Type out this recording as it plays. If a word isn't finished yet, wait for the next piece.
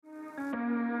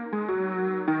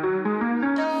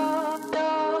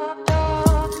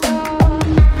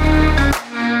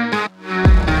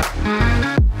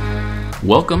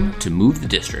Welcome to Move the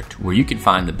District, where you can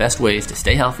find the best ways to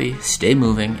stay healthy, stay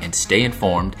moving, and stay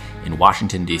informed in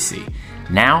Washington, D.C.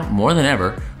 Now, more than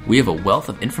ever, we have a wealth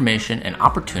of information and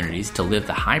opportunities to live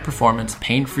the high-performance,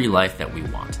 pain-free life that we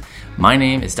want. My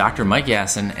name is Dr. Mike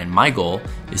Yassin, and my goal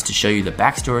is to show you the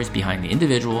backstories behind the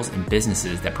individuals and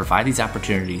businesses that provide these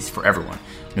opportunities for everyone,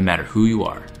 no matter who you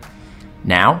are.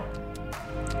 Now,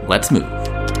 let's move.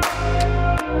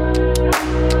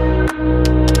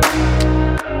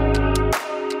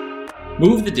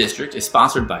 Move the District is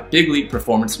sponsored by Big League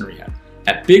Performance and Rehab.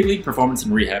 At Big League Performance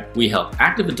and Rehab, we help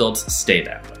active adults stay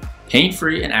that way,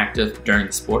 pain-free and active during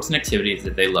the sports and activities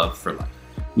that they love for life.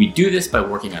 We do this by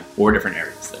working on 4 different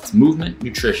areas. That's movement,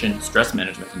 nutrition, stress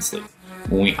management, and sleep.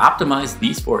 When we optimize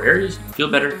these 4 areas, you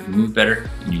feel better, you move better,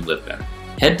 and you live better.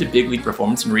 Head to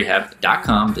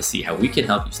bigleagueperformanceandrehab.com to see how we can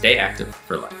help you stay active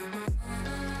for life.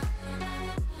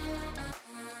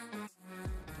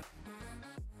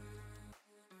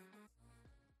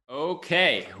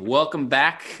 Okay, welcome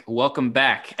back.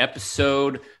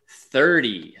 Episode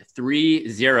 30,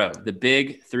 the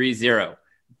big 30,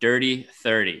 Dirty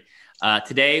 30.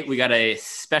 Today, we got a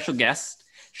special guest.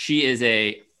 She is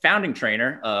a founding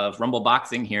trainer of Rumble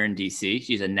Boxing here in DC.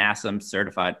 She's a NASM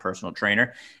certified personal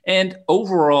trainer and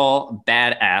overall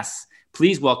badass.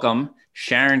 Please welcome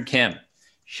Sharon Kim.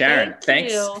 Sharon,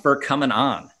 thanks for coming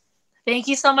on. Thank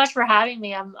you so much for having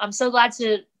me. I'm so glad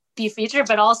to be featured,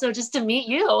 but also just to meet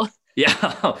you.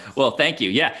 Yeah. Well, thank you.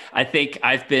 Yeah. I think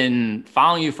I've been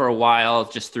following you for a while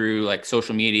just through like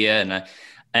social media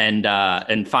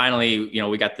and finally,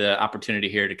 we got the opportunity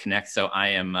here to connect. So I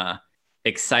am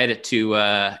excited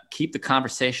to keep the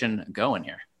conversation going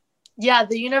here. Yeah.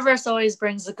 The universe always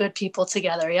brings the good people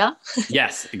together. Yeah.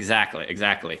 Yes,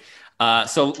 exactly.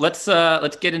 So let's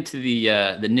get into the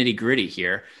nitty gritty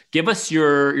here. Give us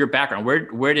your background.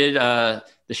 Where does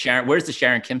the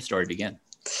Sharon Kim story begin?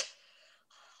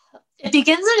 It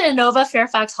begins in Inova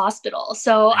Fairfax Hospital.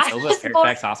 So I was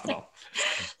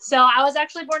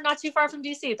actually born not too far from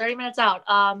DC, 30 minutes out.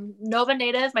 Nova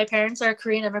native. My parents are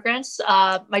Korean immigrants.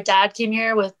 My dad came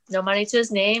here with no money to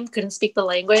his name, couldn't speak the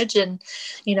language. And,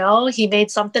 he made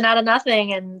something out of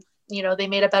nothing. And, they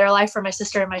made a better life for my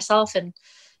sister and myself and,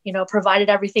 provided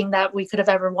everything that we could have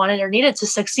ever wanted or needed to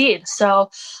succeed. So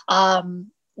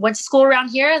went to school around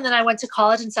here. And then I went to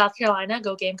college in South Carolina,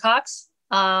 go Gamecocks.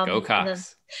 Go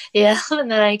Cox. And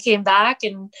then I came back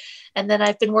and then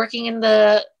I've been working in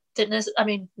the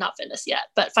not fitness yet,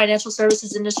 but financial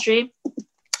services industry.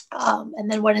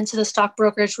 And then went into the stock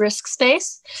brokerage risk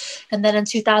space. And then in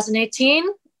 2018,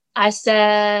 I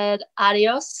said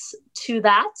adios to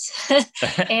that.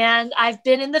 And I've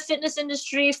been in the fitness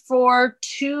industry for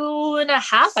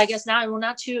 2.5, I guess now. Well,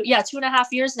 not 2. Yeah, 2.5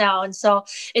 years now. And so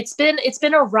it's been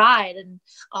a ride, and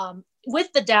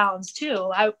with the downs too.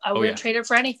 I wouldn't trade it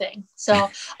for anything. So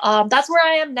that's where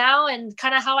I am now. And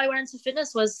kind of how I went into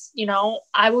fitness was,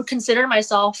 I would consider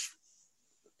myself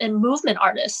a movement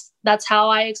artist. That's how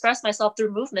I express myself,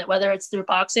 through movement, whether it's through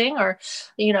boxing or,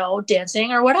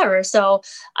 dancing or whatever. So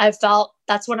I felt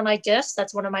that's one of my gifts.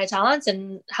 That's one of my talents.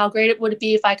 And how great it would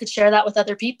be if I could share that with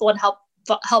other people and help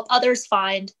others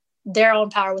find their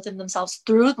own power within themselves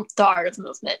through the art of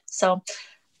movement. So,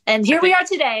 and here we are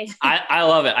today. I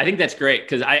love it. I think that's great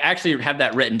because I actually have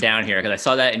that written down here because I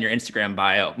saw that in your Instagram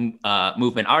bio,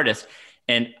 movement artist,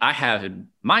 and I have in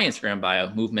my Instagram bio,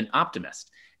 movement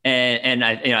optimist. And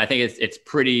I think it's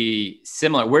pretty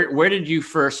similar. Where did you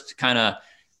first kind of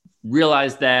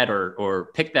realize that or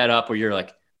pick that up where you're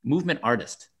like movement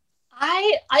artist?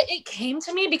 It came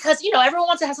to me because, everyone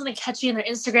wants to have something catchy in their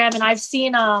Instagram. And I've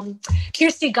seen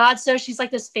Kirsty Godso. She's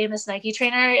like this famous Nike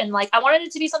trainer. And like, I wanted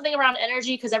it to be something around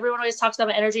energy because everyone always talks about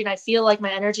my energy. And I feel like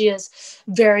my energy is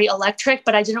very electric,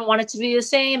 but I didn't want it to be the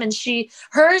same. And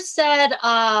hers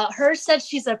said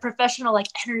she's a professional like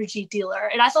energy dealer.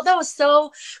 And I thought that was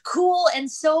so cool and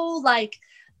so like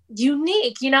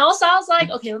unique, So I was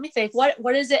like, okay, let me think,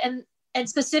 what is it? And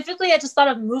specifically, I just thought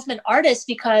of movement artists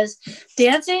because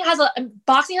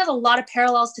boxing has a lot of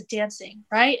parallels to dancing,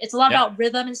 right? It's a lot about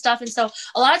rhythm and stuff. And so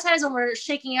a lot of times when we're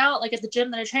shaking out, like at the gym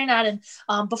that I train at, and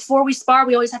before we spar,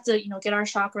 we always have to, get our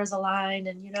chakras aligned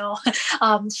and,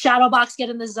 shadow box, get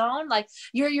in the zone. Like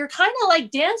you're kind of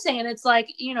like dancing, and it's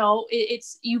like,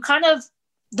 it's you kind of,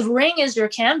 the ring is your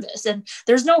canvas and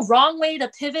there's no wrong way to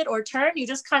pivot or turn. You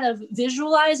just kind of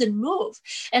visualize and move.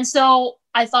 And so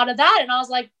I thought of that and I was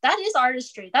like, that is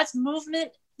artistry. That's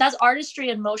movement. That's artistry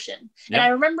in motion. Yeah. And I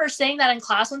remember saying that in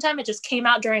class one time. It just came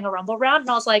out during a Rumble round. And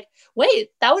I was like,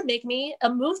 wait, that would make me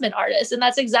a movement artist. And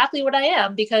that's exactly what I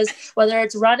am, because whether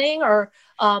it's running or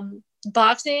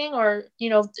boxing or,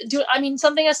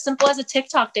 something as simple as a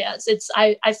TikTok dance.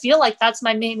 I feel like that's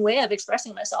my main way of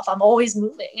expressing myself. I'm always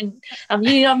moving, and I'm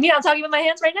talking with my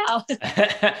hands right now.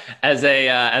 As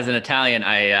an Italian,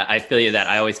 I feel you that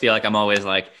I always feel like I'm always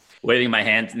like waving my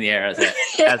hands in the air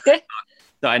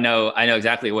so I know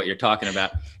exactly what you're talking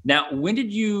about. Now, when did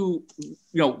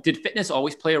did fitness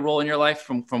always play a role in your life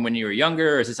from when you were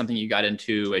younger? Or is it something you got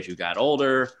into as you got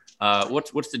older?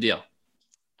 What's the deal?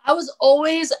 I was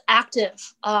always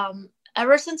active.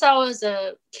 Ever since I was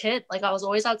a kid, like I was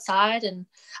always outside, and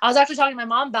I was actually talking to my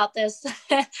mom about this,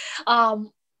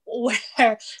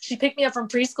 where she picked me up from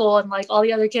preschool and like all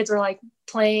the other kids were like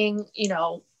playing,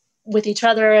 with each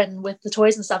other and with the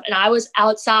toys and stuff. And I was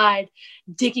outside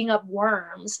digging up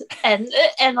worms and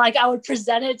like I would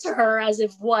present it to her as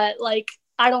if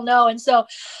I don't know. And so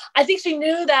I think she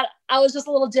knew that I was just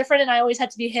a little different and I always had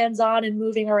to be hands-on and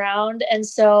moving around. And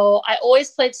so I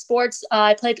always played sports.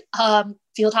 I played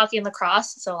field hockey and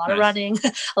lacrosse. So a lot of running,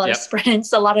 a lot of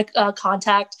sprints, a lot of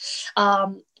contact.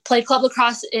 Played club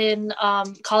lacrosse in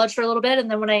college for a little bit. And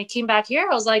then when I came back here,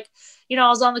 I was like, I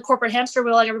was on the corporate hamster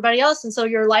wheel like everybody else. And so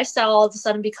your lifestyle all of a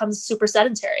sudden becomes super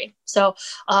sedentary. So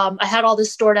I had all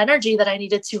this stored energy that I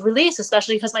needed to release,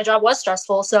 especially because my job was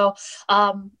stressful. So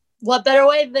what better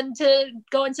way than to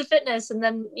go into fitness? And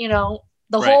then,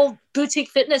 the whole boutique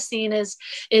fitness scene is,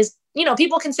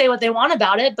 people can say what they want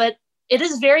about it, but it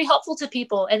is very helpful to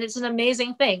people and it's an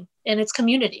amazing thing and it's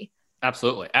community.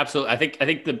 Absolutely. I think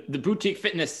the boutique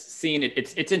fitness scene,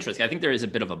 it's interesting. I think there is a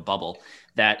bit of a bubble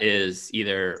that is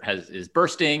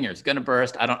bursting or is going to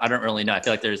burst. I don't really know. I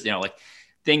feel like there's, like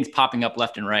things popping up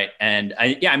left and right. And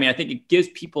I think it gives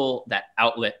people that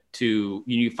outlet to,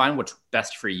 you find what's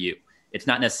best for you. It's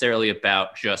not necessarily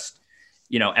about just,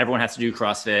 everyone has to do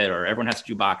CrossFit or everyone has to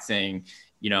do boxing.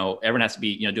 Everyone has to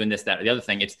be, doing this, that, or the other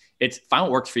thing. It's find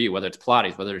what works for you, whether it's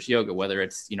Pilates, whether it's yoga, whether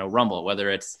it's, Rumble,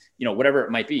 whether it's, whatever it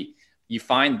might be. You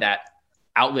find that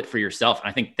outlet for yourself. And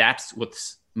I think that's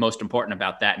what's most important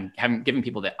about that, and giving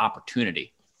people the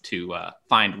opportunity to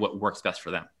find what works best for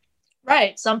them.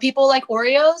 Right. Some people like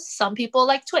Oreos. Some people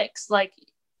like Twix. Like,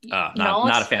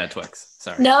 not a fan of Twix.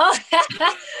 Sorry. No,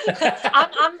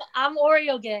 I'm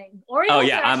Oreo gang.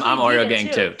 I'm Oreo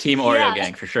gang too. Team Oreo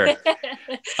gang for sure.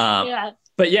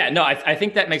 But I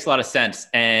think that makes a lot of sense.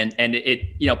 And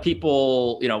it,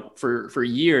 people, for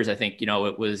years, I think,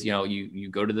 it was, you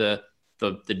go to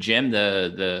the gym,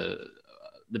 the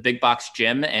big box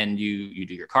gym, and you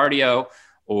do your cardio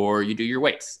or you do your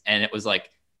weights. And it was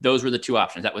like, those were the two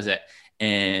options. That was it.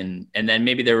 And then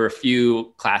maybe there were a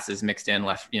few classes mixed in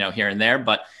left, here and there,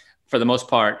 but for the most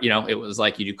part, it was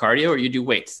like you do cardio or you do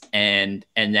weights. And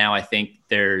now I think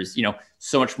there's,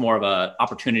 so much more of a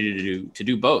opportunity to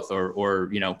do both or,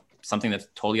 something that's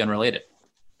totally unrelated.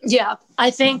 Yeah,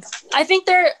 I think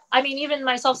even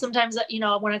myself sometimes,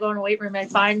 when I go in a weight room, I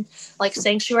find like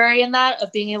sanctuary in that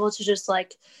of being able to just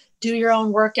like do your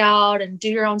own workout and do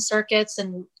your own circuits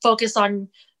and focus on,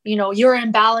 your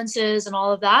imbalances and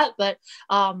all of that. But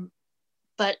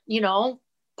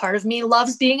part of me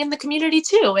loves being in the community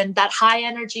too. And that high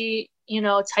energy,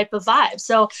 type of vibe.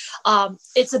 So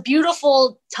it's a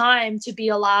beautiful time to be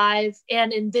alive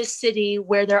and in this city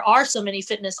where there are so many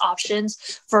fitness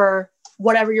options for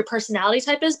whatever your personality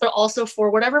type is, but also for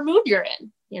whatever mood you're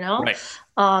in, Right.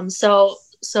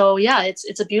 So yeah,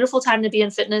 it's a beautiful time to be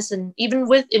in fitness. And even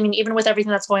with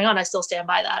everything that's going on, I still stand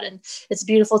by that. And it's a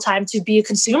beautiful time to be a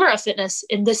consumer of fitness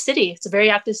in this city. It's a very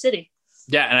active city.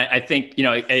 Yeah. And I think,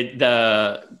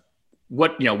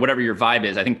 whatever your vibe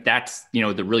is, I think that's,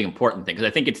 the really important thing. Cause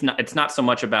I think it's not so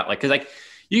much about cause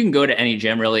you can go to any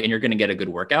gym really, and you're going to get a good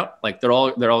workout. Like they're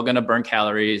all going to burn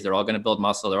calories. They're all going to build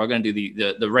muscle. They're all going to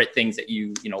do the right things that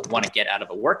you want to get out of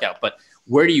a workout. But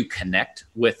where do you connect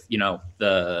with,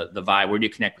 the vibe? Where do you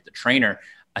connect with the trainer?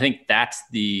 I think that's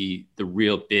the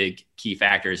real big key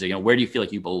factor is, where do you feel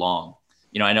like you belong?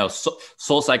 I know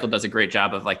Soul Cycle does a great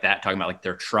job of like that, talking about like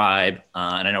their tribe.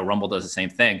 And I know Rumble does the same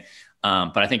thing.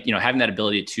 But I think, having that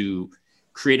ability to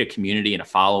create a community and a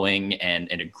following and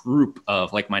a group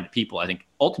of like-minded people, I think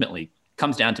ultimately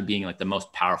comes down to being like the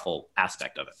most powerful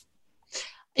aspect of it.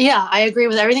 Yeah, I agree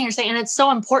with everything you're saying. And it's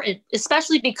so important,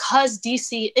 especially because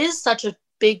DC is such a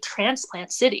big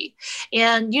transplant city.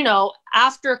 And,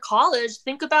 after college,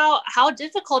 think about how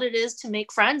difficult it is to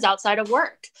make friends outside of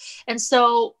work. And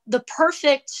so the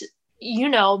perfect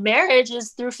marriage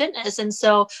is through fitness. And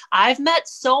so I've met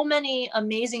so many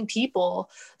amazing people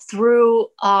through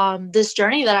this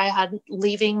journey that I had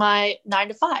leaving my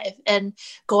 9-to-5 and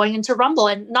going into Rumble,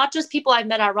 and not just people I've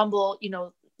met at Rumble,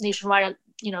 nationwide,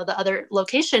 the other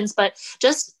locations, but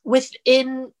just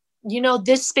within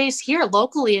this space here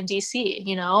locally in DC,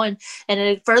 and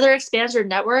it further expands your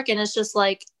network. And it's just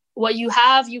like, what you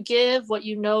have, you give, what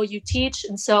you teach.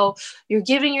 And so you're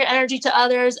giving your energy to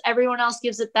others. Everyone else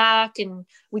gives it back. And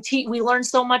we learn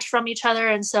so much from each other.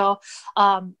 And so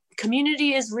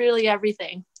community is really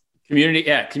everything.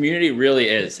 Community really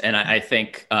is. And I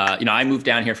think, I moved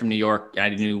down here from New York, and I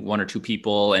knew one or two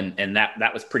people, and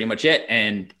that was pretty much it.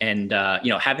 And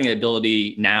having the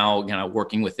ability now,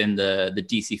 working within the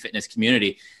DC fitness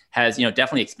community has,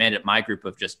 definitely expanded my group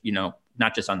of just,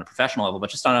 not just on the professional level, but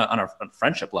just on a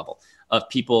friendship level of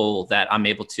people that I'm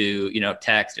able to,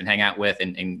 text and hang out with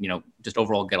and just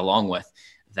overall get along with.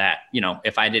 That,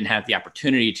 if I didn't have the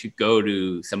opportunity to go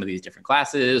to some of these different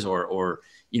classes or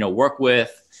work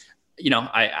with,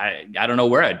 I don't know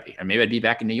where I'd be. Or maybe I'd be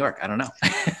back in New York. I don't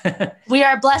know. We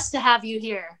are blessed to have you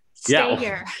here. Stay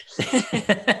here.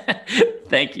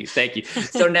 Thank you.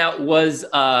 So now was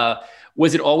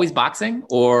it always boxing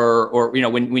or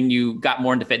when you got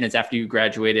more into fitness after you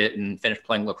graduated and finished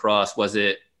playing lacrosse, was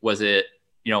it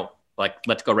like,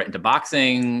 let's go right into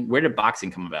boxing? Where did boxing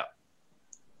come about?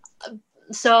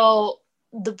 So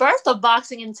the birth of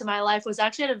boxing into my life was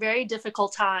actually at a very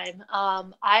difficult time.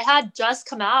 I had just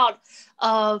come out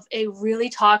of a really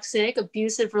toxic,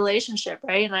 abusive relationship,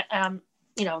 right? And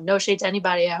no shade to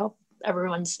anybody. I hope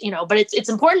everyone's, but it's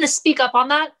important to speak up on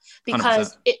that,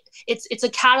 because 100%. It's a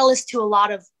catalyst to a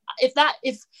lot of, if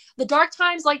the dark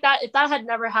times like that, if that had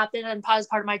never happened and as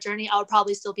part of my journey, I would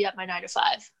probably still be at my 9 to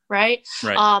 5. Right.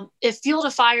 It fueled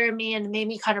a fire in me and made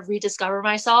me kind of rediscover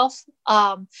myself.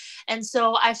 And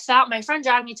so my friend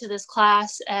dragged me to this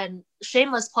class, and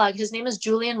shameless plug, his name is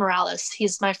Julian Morales.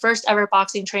 He's my first ever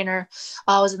boxing trainer.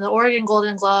 Was in the Oregon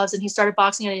Golden Gloves, and he started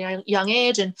boxing at a young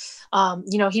age. And,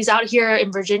 he's out here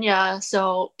in Virginia.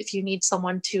 So if you need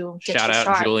someone to get shout out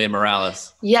start, Julian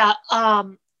Morales. Yeah.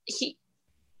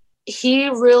 He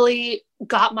really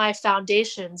got my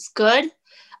foundations good.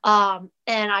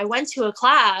 And I went to a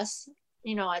class,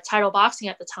 at Title Boxing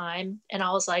at the time, and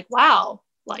I was like, wow,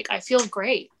 like I feel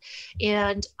great.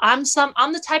 And I'm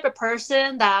the type of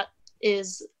person that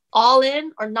is all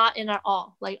in or not in at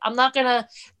all. Like, I'm not going to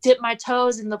dip my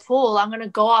toes in the pool. I'm going to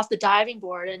go off the diving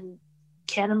board and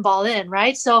cannonball in.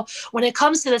 Right. So when it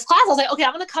comes to this class, I was like, okay,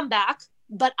 I'm going to come back,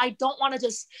 but I don't want to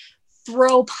just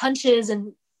throw punches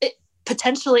and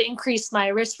potentially increase my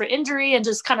risk for injury and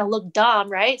just kind of look dumb.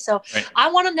 Right. So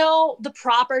I want to know the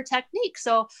proper technique.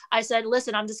 So I said,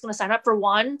 listen, I'm just going to sign up for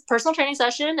one personal training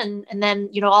session. And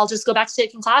then, I'll just go back to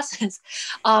taking classes.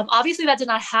 Obviously that did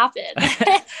not happen.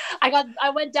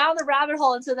 I went down the rabbit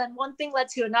hole. And so then one thing led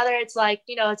to another. It's like,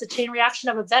 it's a chain reaction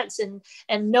of events, and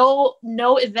no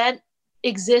event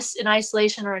exists in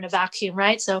isolation or in a vacuum,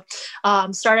 right? So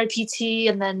started PT,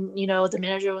 and then the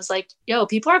manager was like, yo,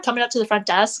 people are coming up to the front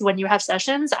desk when you have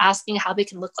sessions asking how they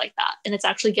can look like that, and it's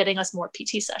actually getting us more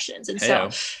PT sessions. And so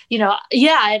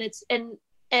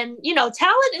and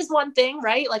talent is one thing,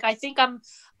 right? Like, I think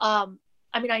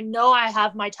I know I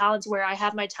have my talents where I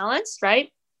have my talents,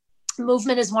 right?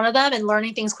 Movement is one of them, and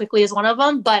learning things quickly is one of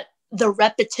them, but the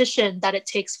repetition that it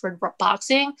takes for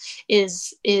boxing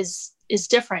is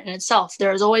different in itself.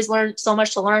 There's always so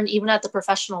much to learn, even at the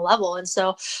professional level. And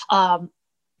so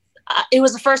it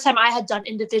was the first time I had done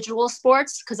individual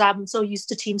sports, because I'm so used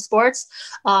to team sports,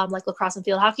 like lacrosse and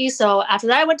field hockey. So after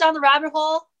that, I went down the rabbit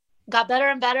hole, got better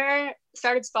and better,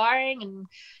 started sparring, and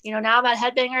now I'm at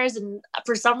Headbangers, and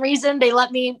for some reason they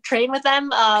let me train with them.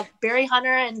 Barry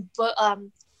Hunter and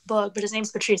but his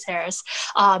name's Patrice Harris.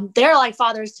 They're like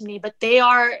fathers to me, but they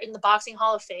are in the Boxing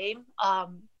Hall of Fame.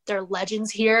 They're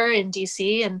legends here in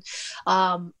DC, and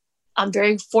I'm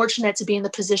very fortunate to be in the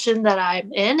position that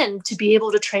I'm in and to be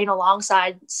able to train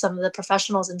alongside some of the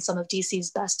professionals and some of DC's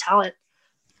best talent.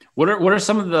 What are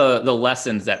some of the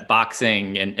lessons that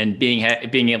boxing and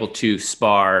being able to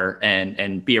spar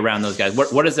and be around those guys?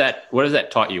 What has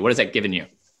that taught you? What has that given you?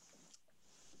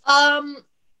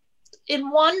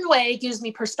 In one way, it gives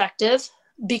me perspective,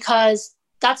 because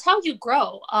that's how you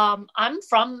grow. I'm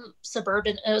from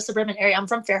suburban area. I'm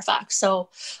from Fairfax. So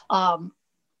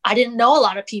I didn't know a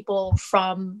lot of people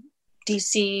from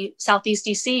DC, Southeast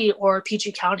DC or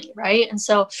PG County. Right. And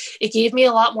so it gave me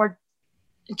a lot more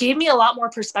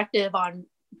perspective on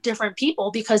different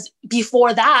people, because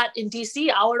before that in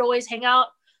DC, I would always hang out,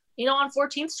 on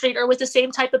 14th Street or with the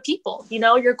same type of people,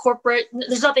 your corporate,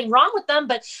 there's nothing wrong with them,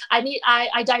 but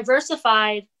I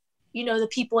diversified, the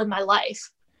people in my life.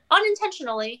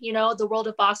 Unintentionally, the world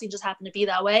of boxing just happened to be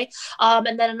that way.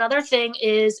 And then another thing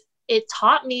is, it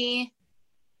taught me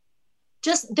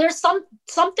just there's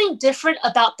something different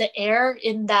about the air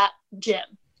in that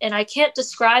gym, and I can't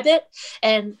describe it.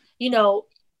 And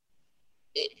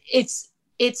it's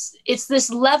this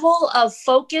level of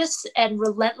focus and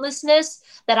relentlessness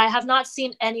that I have not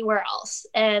seen anywhere else.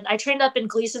 And I trained up in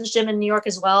Gleason's gym in New York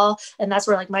as well, and that's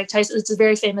where like Mike Tyson. It's a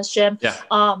very famous gym. Yeah.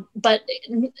 But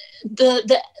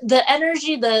the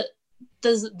energy, the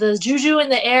juju in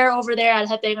the air over there at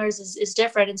Headbangers is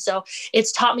different. And so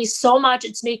it's taught me so much.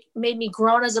 It's made me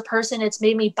grown as a person. It's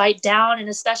made me bite down, and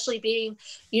especially being,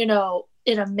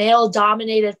 in a male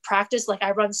dominated practice. Like I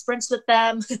run sprints with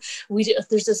them.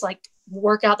 There's this like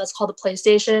workout that's called the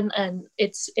PlayStation, and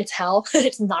it's hell.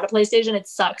 It's not a PlayStation. It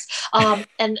sucks.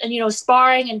 And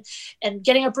sparring and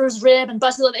getting a bruised rib and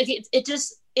busting it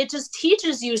just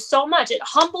teaches you so much. It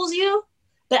humbles you,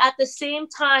 but at the same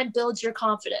time builds your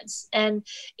confidence. And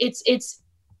it's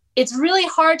really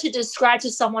hard to describe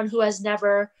to someone who has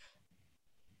never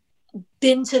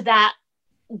been to that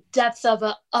depth of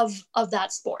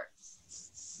that sport.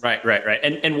 Right.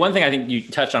 And one thing I think you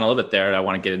touched on a little bit there that I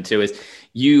want to get into is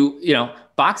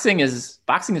boxing is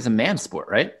a man's sport,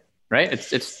 right? Right.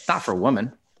 It's not for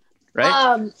women,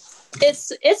 right?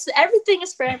 It's everything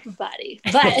is for everybody,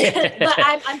 but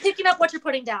I'm picking up what you're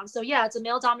putting down. So yeah, it's a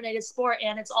male dominated sport.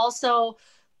 And it's also,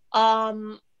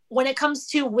 when it comes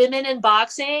to women in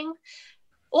boxing,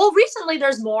 well, recently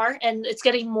there's more, and it's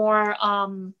getting more,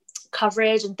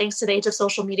 coverage, and thanks to the age of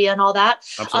social media and all that.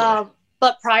 Absolutely.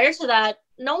 But prior to that,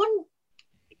 no one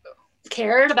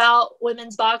cared about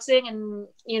women's boxing, and,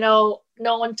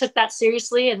 no one took that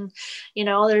seriously. And,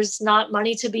 there's not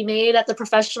money to be made at the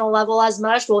professional level as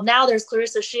much. Well, now there's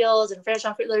Clarissa Shields and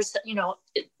Franchon. There's,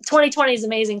 2020 is an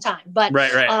amazing time, but,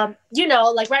 right.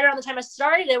 Like right around the time I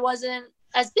started, it wasn't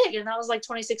as big, and that was like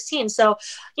 2016. So,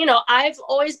 I've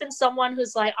always been someone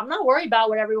who's like, I'm not worried about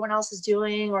what everyone else is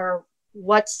doing or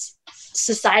what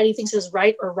society thinks is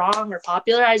right or wrong or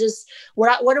popular. I just,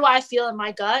 what do I feel in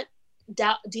my gut,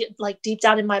 deep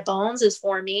down in my bones, is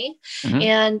for me. Mm-hmm.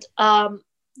 And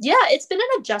it's been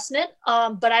an adjustment,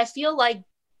 but I feel like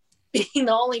being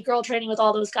the only girl training with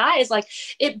all those guys, like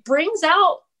it brings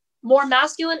out more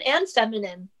masculine and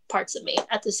feminine parts of me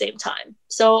at the same time.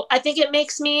 So I think it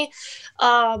makes me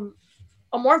a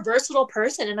more versatile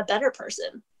person and a better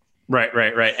person.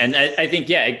 Right. And I think,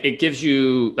 it gives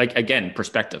you, like, again,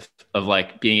 perspective of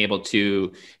like being able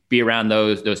to be around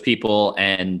those people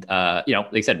and,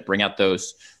 like I said, bring out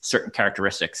those certain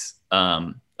characteristics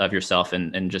of yourself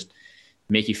and just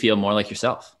make you feel more like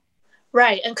yourself.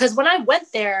 Right. And because when I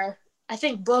went there, I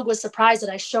think Boog was surprised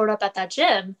that I showed up at that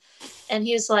gym, and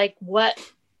he was like, what?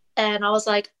 And I was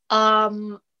like,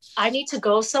 I need to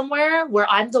go somewhere where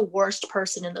I'm the worst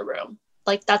person in the room.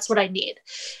 Like, that's what I need.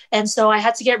 And so I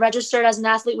had to get registered as an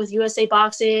athlete with USA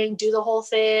Boxing, do the whole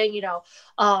thing,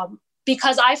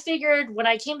 because I figured when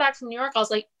I came back from New York, I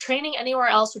was like, training anywhere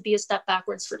else would be a step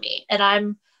backwards for me. And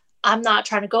I'm not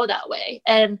trying to go that way.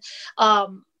 And,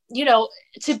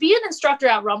 to be an instructor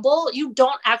at Rumble, you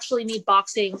don't actually need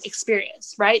boxing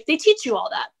experience, right? They teach you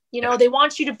all that. They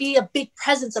want you to be a big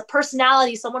presence, a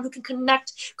personality, someone who can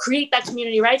connect, create that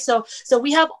community, right? So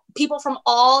we have people from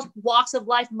all walks of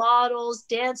life, models,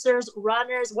 dancers,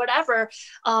 runners, whatever,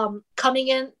 coming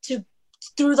in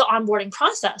through the onboarding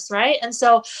process, right? And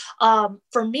so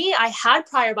for me, I had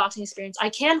prior boxing experience. I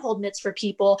can hold mitts for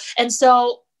people. And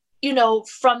so,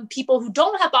 from people who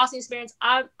don't have boxing experience,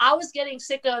 I was getting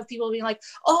sick of people being like,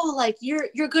 oh, like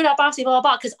you're good at boxing, blah,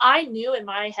 blah, blah. Because I knew in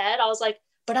my head, I was like,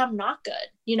 but I'm not good,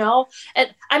 And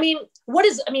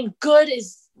good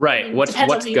is right. What's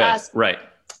good? Ask. Right.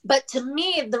 But to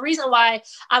me, the reason why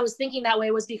I was thinking that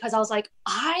way was because I was like,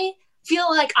 I feel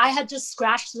like I had just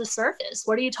scratched the surface.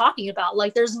 What are you talking about?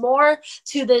 Like, there's more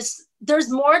to this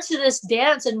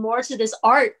dance and more to this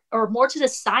art or more to the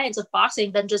science of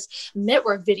boxing than just mitt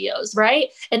work videos, right?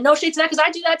 And no shade to that, because I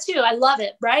do that too. I love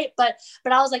it, right? But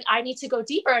I was like, I need to go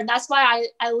deeper. And that's why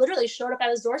I literally showed up at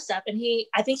his doorstep, and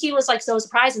I think he was like so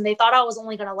surprised, and they thought I was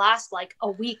only going to last like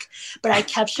a week, but I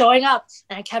kept showing up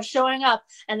and I kept showing up.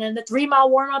 And then the 3-mile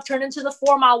warm-up turned into the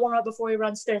 4-mile warm-up before we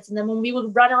run sprints. And then when we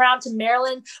would run around to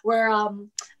Maryland where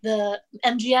the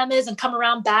MGM is and come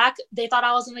around back, they thought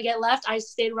I was going to get left. I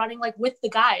stayed running like with the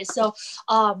guys. So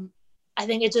I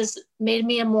think it just made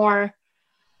me a more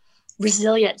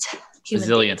resilient human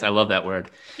being. I love that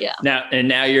word. Yeah.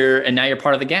 Now you're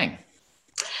part of the gang.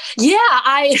 Yeah.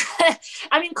 I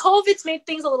mean, COVID's made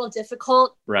things a little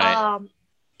difficult. Right.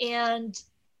 And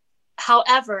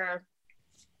however,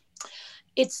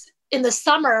 it's in the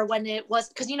summer when it was,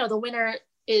 because, the winter,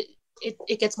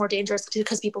 it gets more dangerous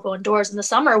because people go indoors. In the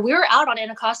summer, we were out on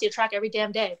Anacostia track every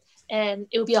damn day. And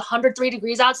it would be 103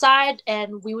 degrees outside,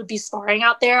 and we would be sparring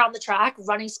out there on the track,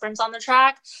 running sprints on the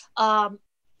track.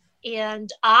 And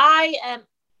I am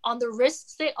on the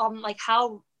risk on like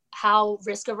how how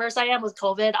risk averse I am with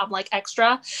COVID. I'm like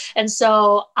extra. And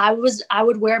so I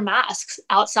would wear masks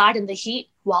outside in the heat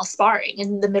while sparring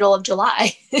in the middle of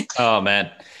July. Oh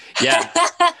man. Yeah.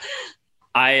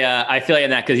 I feel like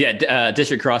in that because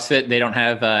District CrossFit, they don't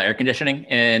have air conditioning,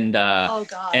 and Oh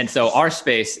God. and so our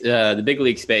space, the big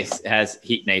league space, has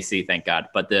heat and AC, thank God.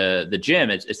 But the gym,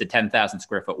 it's a 10,000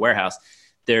 square foot warehouse.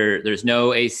 There's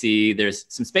no AC. There's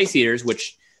some space heaters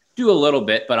which do a little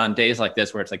bit, but on days like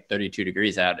this where it's like 32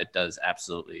 degrees out, it does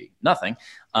absolutely nothing.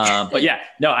 But yeah,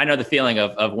 no, I know the feeling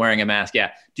of wearing a mask.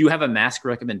 Yeah. Do you have a mask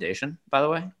recommendation, by the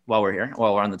way, while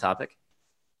we're on the topic?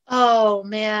 Oh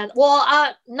man.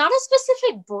 Well, not a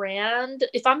specific brand.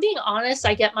 If I'm being honest,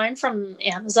 I get mine from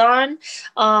Amazon.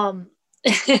 Are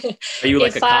you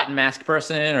like a cotton mask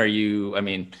person? Or are you, I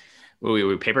mean,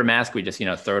 we paper mask, we just,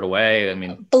 throw it away. I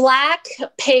mean, black.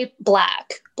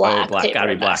 Oh, black,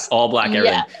 gotta be black, all black,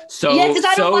 everything. Yeah. So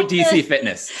like DC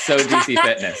Fitness, so DC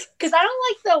Fitness. Because I don't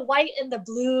like the white and the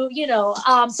blue,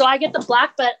 so I get the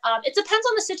black, but it depends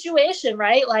on the situation,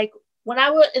 right? Like when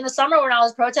I would in the summer when I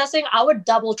was protesting, I would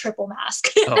double, triple mask.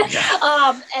 Oh,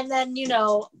 yeah. And then,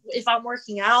 if I'm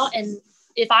working out and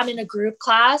if I'm in a group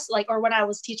class, or when I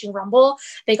was teaching Rumble,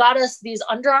 they got us these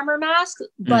Under Armour masks,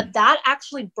 but that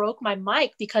actually broke my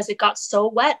mic because it got so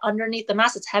wet underneath the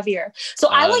mask. It's heavier. So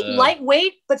I like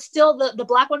lightweight, but still the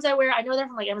black ones I wear, I know they're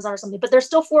from like Amazon or something, but there's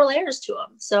still 4 layers to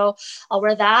them. So I'll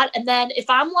wear that. And then if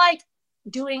I'm like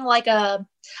doing like I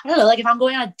don't know, like if I'm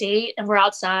going on a date and we're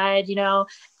outside,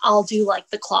 I'll do like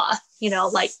the cloth,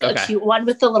 a cute one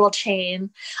with the little chain.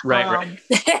 Right.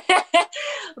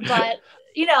 But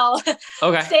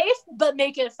safe, but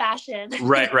make it fashion.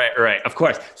 Right. Of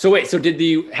course. So wait, did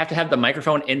you have to have the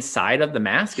microphone inside of the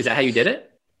mask? Is that how you did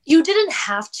it? You didn't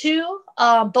have to.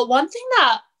 But one thing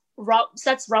that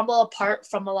sets Rumble apart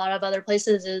from a lot of other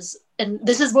places is, and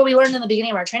this is what we learned in the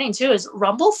beginning of our training too, is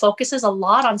Rumble focuses a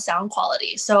lot on sound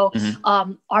quality. So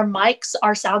our mics,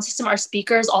 our sound system, our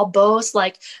speakers, all Bose,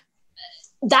 like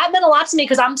that meant a lot to me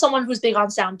because I'm someone who's big on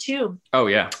sound too. Oh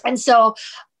yeah. And so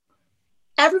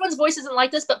everyone's voice isn't like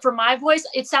this, but for my voice,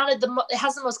 it sounded it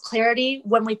has the most clarity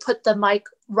when we put the mic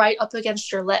right up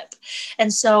against your lip.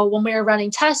 And so when we were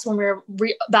running tests, when we were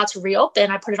about to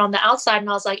reopen, I put it on the outside and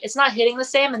I was like, it's not hitting the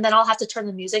same. And then I'll have to turn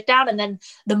the music down and then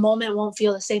the moment won't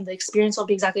feel the same. The experience won't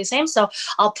be exactly the same. So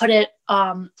I'll put it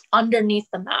underneath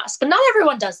the mask, but not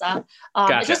everyone does that.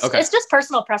 Gotcha. It's just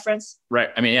personal preference. Right.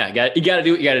 I mean, yeah, you got to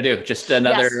do what you got to do. Just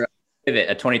another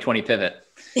pivot, a 2020 pivot.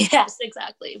 Yes,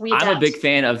 exactly. I'm a big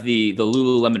fan of the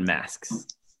Lululemon masks.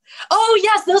 Oh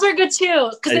yes, those are good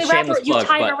too because they wrap you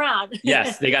tie it around.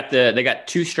 Yes, they got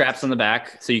 2 straps on the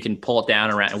back, so you can pull it down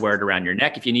around and wear it around your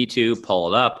neck if you need to.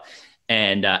 Pull it up,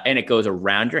 and it goes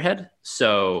around your head,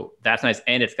 so that's nice.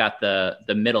 And it's got the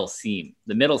middle seam.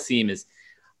 The middle seam is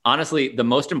honestly the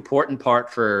most important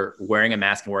part for wearing a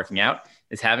mask and working out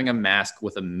is having a mask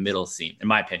with a middle seam, in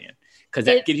my opinion. Because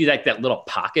that gives you like that little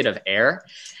pocket of air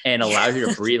and allows you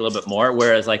to breathe a little bit more.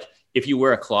 Whereas like if you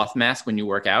wear a cloth mask when you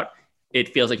work out,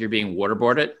 it feels like you're being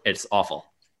waterboarded. It's awful.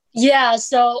 Yeah.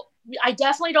 So I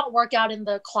definitely don't work out in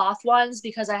the cloth ones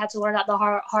because I had to learn that the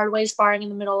hard way sparring in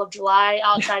the middle of July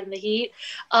outside in the heat.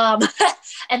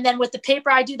 And then with the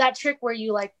paper, I do that trick where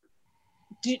you like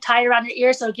tie it around your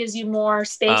ear so it gives you more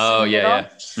space. Oh, in the yeah. middle.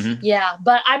 Mm-hmm. Yeah.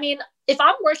 But I mean, if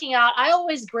I'm working out, I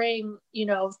always bring,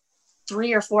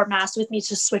 3 or 4 masks with me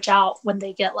to switch out when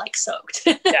they get like soaked.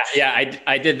 Yeah.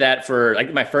 I did that for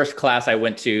like my first class I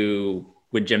went to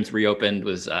when gyms reopened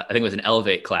was I think it was an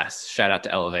Elevate class. Shout out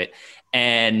to Elevate.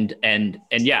 And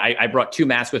yeah, I brought 2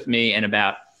 masks with me, and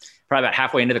probably about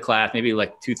halfway into the class, maybe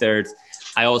like 2/3,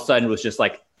 I all of a sudden was just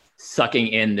like sucking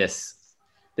in this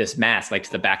mask like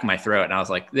to the back of my throat, and I was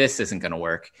like, this isn't gonna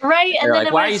work. Right. And they're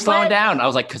like, why are you slowing down? I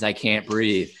was like, because I can't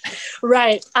breathe.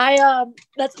 Right.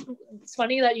 It's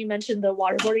funny that you mentioned the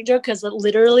waterboarding joke because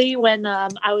literally when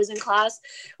I was in class,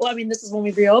 this is when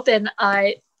we reopened,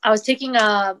 I was taking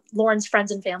Lauren's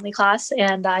friends and family class,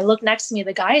 and I looked next to me.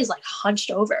 The guy is like hunched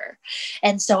over.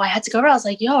 And so I had to go over. I was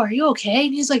like, yo, are you okay?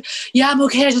 And he's like, yeah, I'm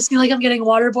okay. I just feel like I'm getting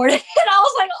waterboarded. And I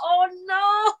was like, oh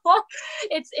no,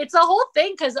 it's a whole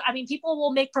thing. Cause people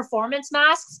will make performance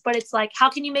masks, but it's like, how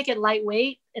can you make it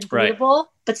lightweight and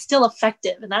breathable, but still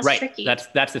effective? And that's tricky.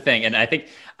 That's the thing. And I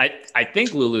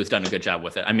think Lulu's done a good job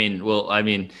with it.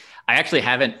 I actually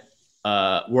haven't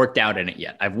worked out in it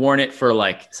yet. I've worn it for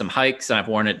like some hikes, and I've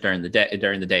worn it during the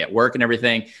day at work and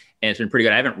everything, and it's been pretty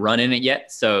good. I haven't run in it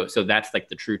yet, so that's like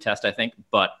the true test, I think.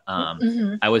 But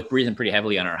I was breathing pretty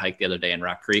heavily on our hike the other day in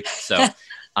Rock Creek, so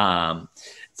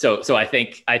so I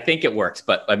think it works.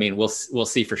 But we'll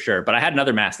see for sure. But I had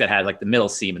another mask that had like the middle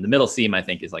seam, and the middle seam I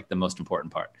think is like the most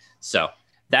important part. So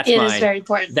is very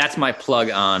important. That's my plug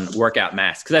on workout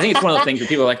masks. Cause I think it's one of those things where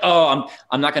people are like, oh,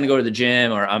 I'm not going to go to the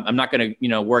gym, or I'm not going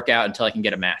to, work out until I can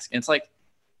get a mask. And it's like,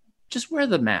 just wear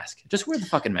the mask. Just wear the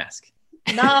fucking mask.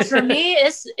 Nah, for me,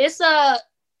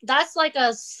 that's like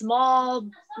a small,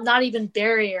 not even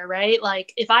barrier, right?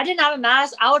 Like if I didn't have a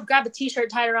mask, I would grab a t-shirt,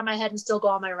 tie it around my head and still go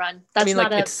on my run.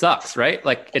 It sucks, right?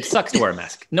 Like it sucks to wear a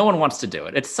mask. No one wants to do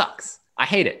it. It sucks. I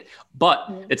hate it.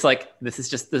 But it's like, this is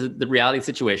just the reality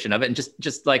situation of it. And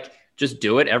just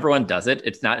do it. Everyone does it.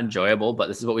 It's not enjoyable, but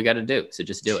this is what we got to do. So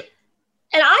just do it.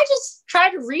 And I just try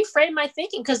to reframe my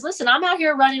thinking. Cause listen, I'm out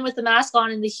here running with the mask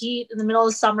on in the heat in the middle of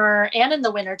the summer and in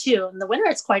the winter too. In the winter,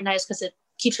 it's quite nice because it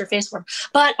keeps your face warm.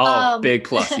 But big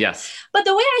plus, yes. But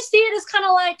the way I see it is kind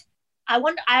of like,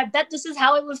 I bet this is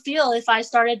how it would feel if I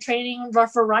started training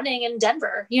for running in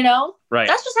Denver, Right.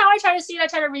 That's just how I try to see it. I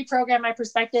try to reprogram my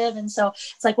perspective. And so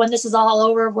it's like, when this is all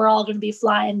over, we're all going to be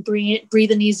flying,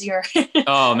 breathing easier.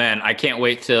 Oh man, I can't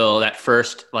wait till that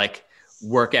first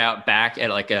workout back at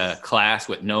a class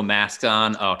with no masks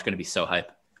on. Oh, it's going to be so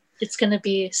hype. It's going to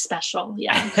be special.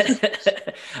 Yeah.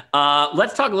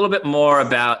 Let's talk a little bit more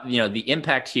about, the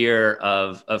impact here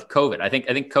of COVID. I think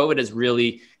COVID has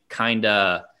really kind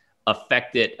of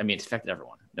affected, it's affected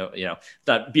everyone. No,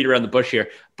 not beat around the bush here,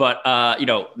 but,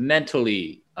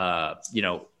 mentally,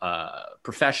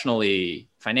 professionally,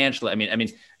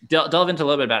 financially, delve into a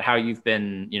little bit about how you've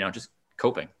been, just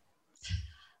coping.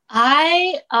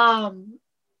 I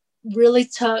really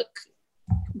took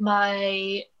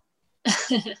my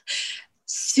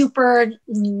super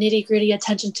nitty gritty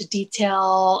attention to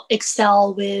detail,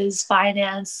 Excel whiz,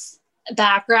 finance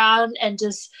background, and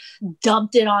just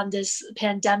dumped it on this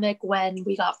pandemic when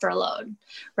we got furloughed,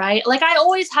 right? Like I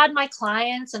always had my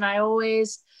clients and I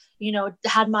always,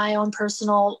 had my own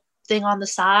personal thing on the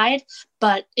side,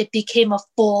 but it became a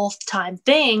full-time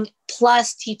thing,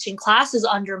 plus teaching classes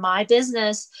under my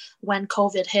business when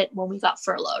COVID hit, when we got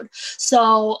furloughed.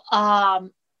 So,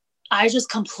 I just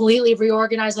completely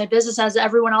reorganized my business as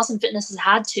everyone else in fitness has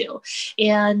had to.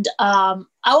 And I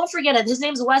won't forget it. His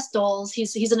name's Wes Doles.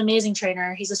 He's an amazing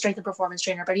trainer. He's a strength and performance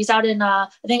trainer, but he's out in, I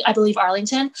believe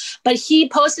Arlington. But he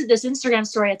posted this Instagram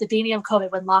story at the beginning of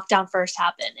COVID when lockdown first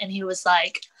happened. And he was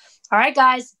like, all right,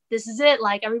 guys, this is it.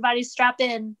 Like everybody strap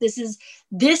in. This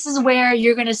is where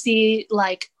you're going to see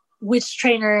which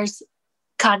trainers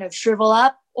kind of shrivel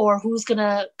up, or who's going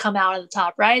to come out at the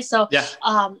top. Right. So, yeah.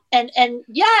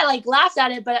 I laughed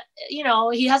at it, but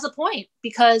he has a point,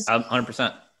 because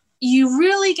 100%. You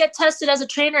really get tested as a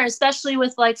trainer, especially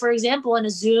with for example, in a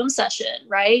Zoom session,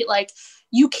 right? Like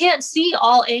you can't see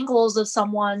all angles of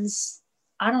someone's,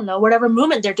 whatever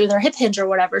movement they're doing, their hip hinge or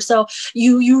whatever. So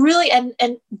you really, and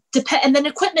then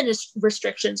equipment is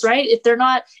restrictions, right? If they're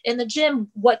not in the gym,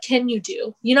 what can you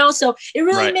do? So it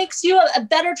really makes you a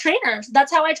better trainer.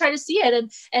 That's how I try to see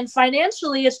it. And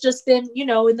financially, it's just been,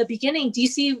 in the beginning,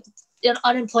 DC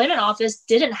unemployment office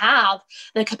didn't have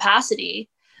the capacity.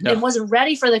 No. It wasn't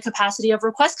ready for the capacity of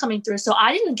requests coming through. So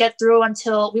I didn't get through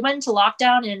until we went into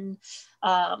lockdown in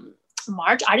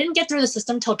March. I didn't get through the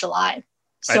system till July.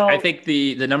 So I think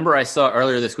the number I saw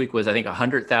earlier this week was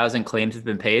 100,000 claims have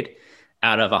been paid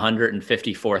out of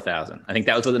 154,000. I think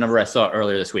that was the number I saw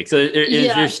earlier this week. So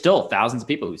there's still thousands of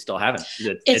people who still haven't.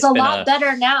 It's a lot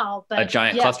better now, but a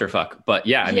giant clusterfuck. But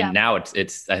now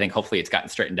it's I think hopefully it's gotten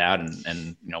straightened out,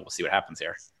 and we'll see what happens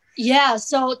here. Yeah.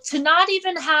 So to not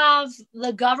even have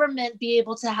the government be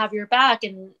able to have your back,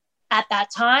 and at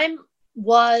that time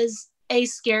was a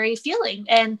scary feeling,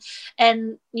 and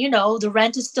the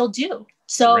rent is still due.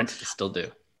 So rent is still due.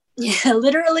 Yeah,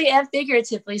 literally and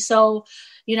figuratively. So,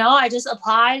 I just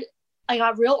applied. I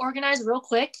got real organized real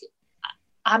quick.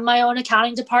 I'm my own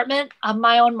accounting department. I'm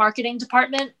my own marketing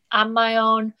department. I'm my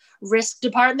own risk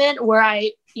department, where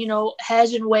I,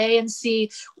 hedge and weigh and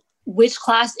see which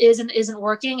class is and isn't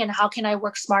working, and how can I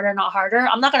work smarter, not harder.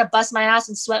 I'm not going to bust my ass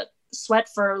and sweat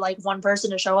for one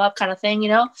person to show up, kind of thing,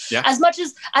 Yeah. As much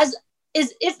as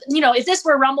if this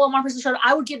were Rumble and one person showed up,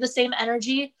 I would give the same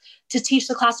energy to teach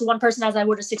the class to one person as I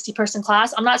would a 60-person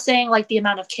class. I'm not saying the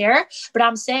amount of care, but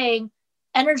I'm saying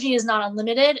energy is not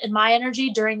unlimited, and my energy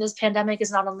during this pandemic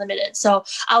is not unlimited. So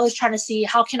I was trying to see,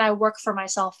 how can I work for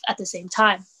myself at the same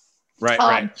time?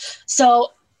 Right. So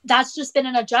that's just been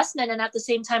an adjustment. And at the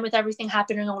same time, with everything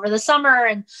happening over the summer,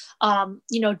 and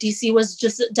DC was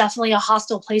just definitely a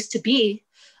hostile place to be,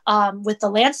 with the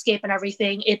landscape and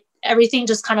everything. Everything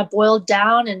just kind of boiled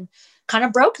down and kind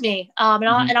of broke me. And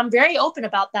I'm very open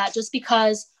about that, just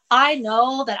because I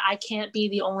know that I can't be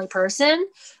the only person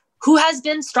who has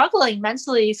been struggling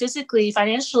mentally, physically,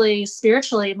 financially,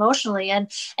 spiritually, emotionally.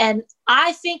 And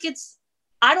I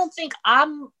don't think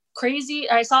I'm crazy.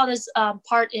 I saw this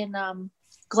part in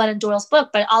Glennon Doyle's book,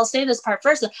 but I'll say this part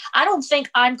first. I don't think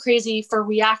I'm crazy for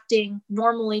reacting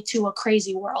normally to a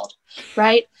crazy world,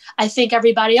 right? I think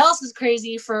everybody else is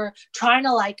crazy for trying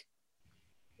to like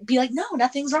be like, no,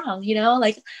 nothing's wrong,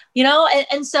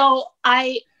 and so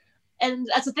and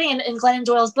that's the thing. In Glennon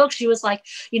Doyle's book, she was like,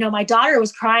 my daughter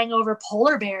was crying over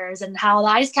polar bears and how the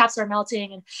ice caps are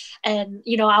melting. And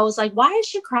I was like, why is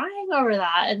she crying over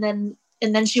that? And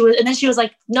then she was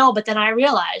like, no, but then I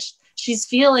realized she's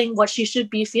feeling what she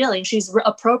should be feeling. She's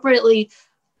appropriately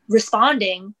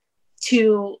responding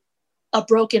to a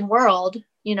broken world,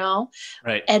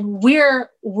 Right. And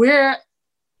we're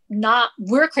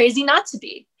crazy not to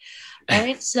be.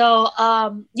 Right. So,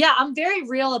 I'm very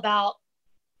real about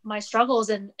my struggles,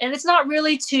 and it's not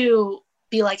really to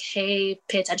be like, hey,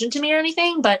 pay attention to me or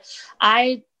anything, but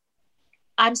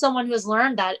I'm someone who has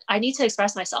learned that I need to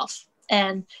express myself,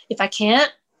 and if I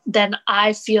can't, then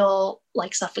I feel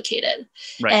like suffocated.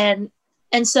 Right.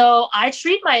 And so I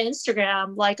treat my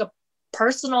Instagram like a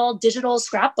personal digital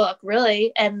scrapbook,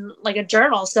 really, and like a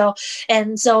journal. So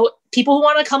people who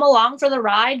want to come along for the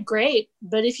ride, great,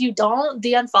 but if you don't,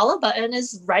 the unfollow button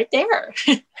is right there.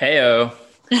 Heyo.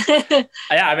 Yeah,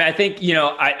 I mean, I think,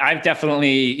 I've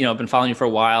definitely, been following you for a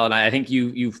while, and I think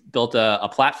you've built a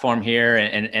platform here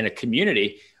and a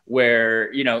community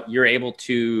where, you're able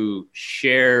to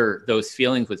share those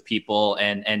feelings with people,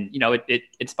 and it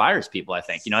inspires people, I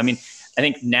think. I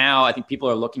think now, I think people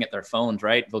are looking at their phones,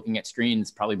 right? Looking at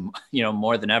screens probably,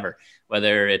 more than ever,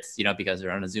 whether it's, because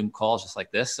they're on a Zoom call just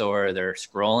like this, or they're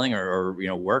scrolling or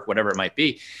work, whatever it might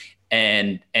be.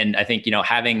 And I think,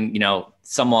 having,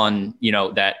 someone,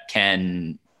 that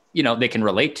can, they can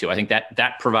relate to, I think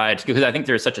that provides, because I think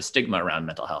there's such a stigma around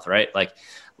mental health, right? Like,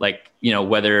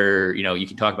 whether, you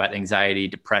can talk about anxiety,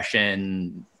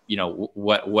 depression,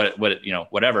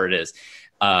 whatever it is.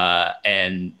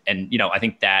 And I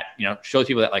think that, shows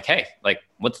people that like, hey, like,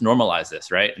 let's normalize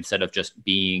this, right? Instead of just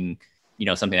being,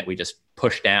 something that we just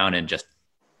push down and just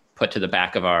put to the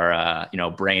back of our,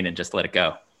 brain and just let it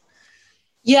go.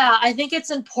 Yeah, I think it's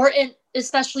important,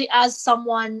 especially as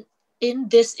someone in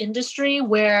this industry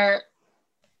where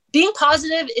being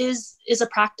positive is a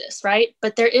practice, right?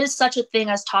 But there is such a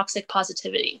thing as toxic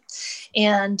positivity.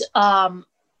 And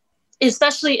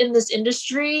especially in this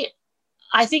industry,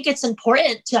 I think it's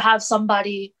important to have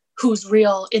somebody who's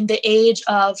real in the age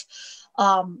of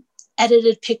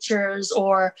edited pictures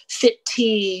or fit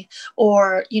tea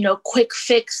or, quick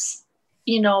fix,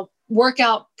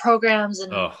 workout programs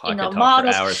and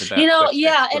models,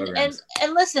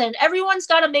 and listen, everyone's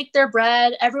got to make their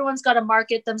bread, everyone's got to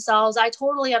market themselves. I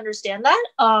totally understand that,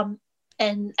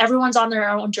 and everyone's on their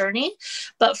own journey,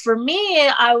 but for me,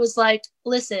 I was like,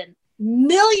 listen,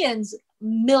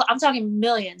 I'm talking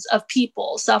millions of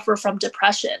people suffer from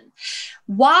depression.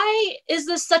 Why is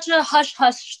this such a hush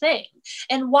thing,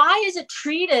 and why is it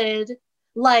treated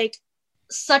like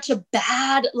such a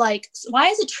bad, like, why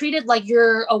is it treated like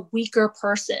you're a weaker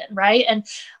person, right? And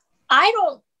I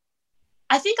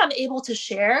think I'm able to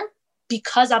share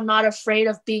because I'm not afraid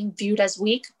of being viewed as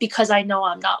weak, because I know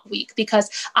I'm not weak, because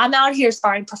I'm out here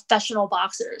sparring professional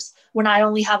boxers when I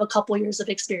only have a couple years of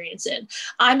experience in.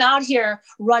 I'm out here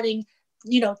running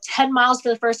 10 miles for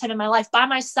the first time in my life by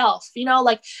myself.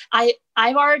 I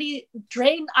already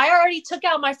took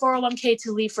out my 401k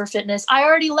to leave for fitness. I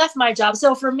already left my job.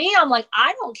 So for me, I'm like,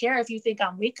 I don't care if you think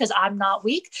I'm weak, because I'm not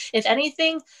weak. If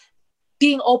anything,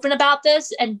 being open about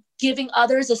this and giving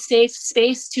others a safe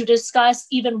space to discuss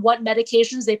even what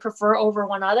medications they prefer over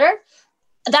one other,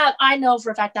 that I know for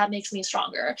a fact that makes me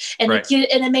stronger, and right.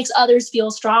 It makes others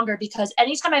feel stronger, because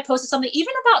anytime I posted something,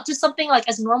 even about just something like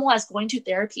as normal as going to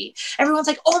therapy, everyone's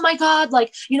like, oh my God,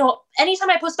 like, anytime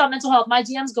I post about mental health, my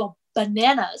DMs go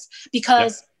bananas,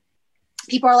 because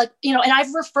people are like, and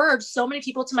I've referred so many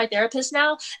people to my therapist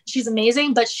now. She's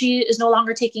amazing, but she is no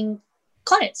longer taking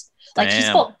clients. Like, she's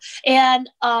full. And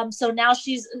so now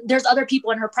there's other people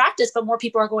in her practice, but more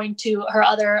people are going to her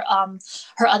other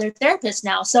therapist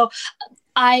now. So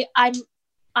I'm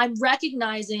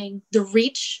recognizing the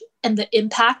reach and the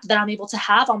impact that I'm able to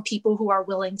have on people who are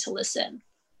willing to listen.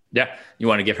 Yeah. You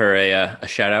want to give her a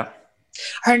shout out?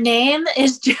 Her name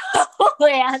is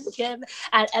Joanne Kim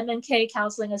at MNK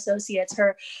Counseling Associates.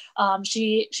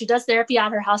 She does therapy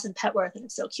at her house in Petworth, and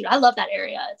it's so cute. I love that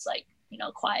area. It's like,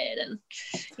 quiet and,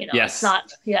 yes. It's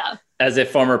not, yeah. As a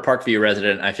former Parkview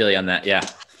resident, I feel you on that. Yeah.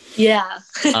 Yeah.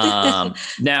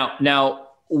 Now,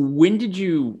 when did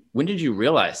you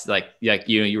realize like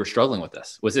you were struggling with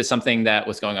this? Was this something that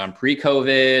was going on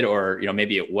pre-COVID, or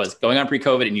maybe it was going on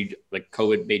pre-COVID and you like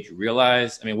COVID made you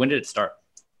realize? I mean, when did it start?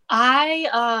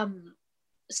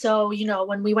 so,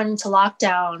 when we went into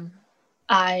lockdown,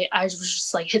 I was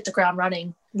just like hit the ground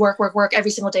running, work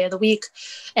every single day of the week.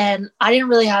 And I didn't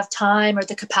really have time or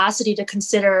the capacity to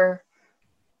consider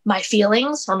my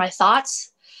feelings or my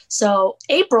thoughts. So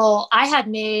April, I had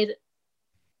made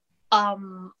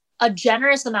a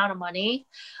generous amount of money.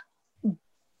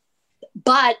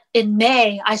 But in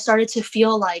May, I started to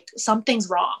feel like something's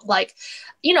wrong. Like,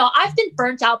 I've been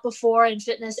burnt out before in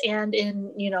fitness and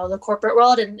in, the corporate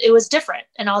world, and it was different.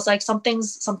 And I was like,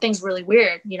 something's really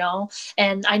weird,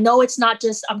 and I know it's not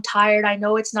just, I'm tired. I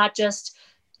know it's not just,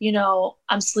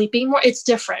 I'm sleeping more. It's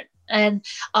different. And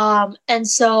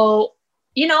so,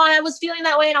 I was feeling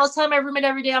that way, and I was telling my roommate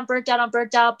every day, I'm burnt out,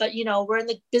 but we're in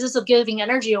the business of giving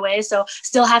energy away. So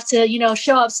still have to,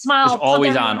 show up, smile. Just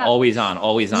always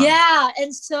on. Yeah.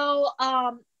 And so,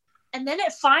 and then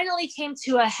it finally came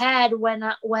to a head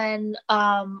when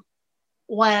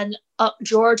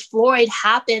George Floyd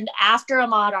happened after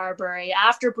Ahmaud Arbery,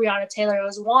 after Breonna Taylor. It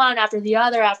was one after the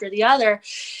other.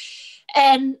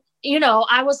 And,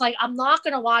 I was like, I'm not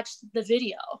going to watch the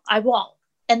video. I won't.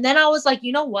 And then I was like,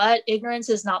 you know what? Ignorance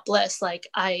is not bliss. Like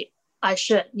I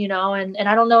should, and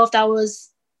I don't know if that was,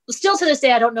 still to this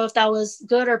day, I don't know if that was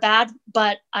good or bad,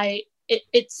 but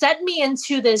it sent me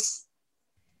into this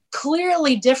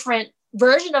clearly different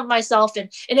version of myself. And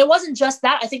it wasn't just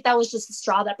that. I think that was just the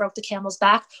straw that broke the camel's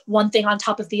back, one thing on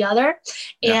top of the other.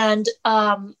 Yeah. And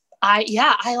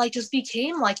I like just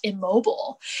became like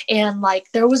immobile, and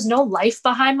like there was no life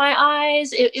behind my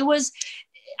eyes.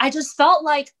 I just felt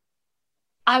like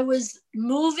I was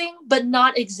moving, but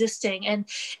not existing. And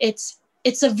it's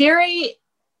a very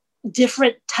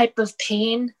different type of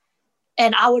pain.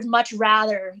 And I would much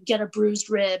rather get a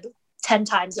bruised rib 10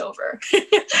 times over.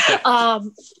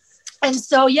 And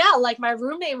so, yeah, like my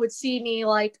roommate would see me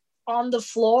like on the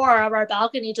floor of our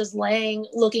balcony, just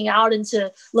looking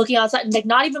outside and like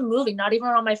not even moving, not even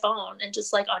on my phone, and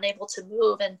just like unable to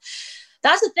move. And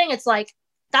that's the thing. It's like,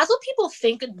 that's what people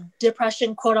think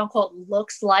depression, quote unquote,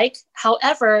 looks like.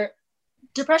 However,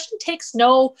 depression takes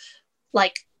no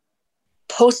like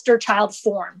poster child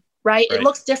form, right? It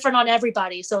looks different on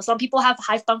everybody. So some people have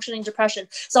high functioning depression.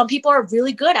 Some people are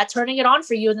really good at turning it on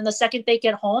for you. And then the second they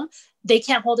get home, they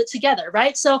can't hold it together,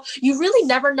 right? So you really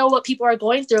never know what people are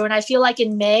going through. And I feel like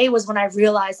in May was when I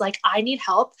realized like I need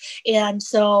help. And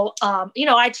so,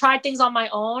 I tried things on my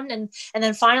own. And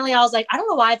then finally I was like, I don't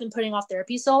know why I've been putting off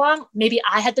therapy so long. Maybe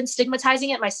I had been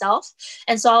stigmatizing it myself.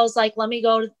 And so I was like, let me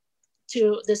go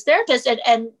to this therapist.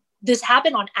 And this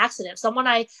happened on accident. Someone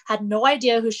I had no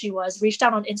idea who she was reached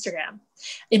out on Instagram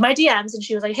in my DMs. And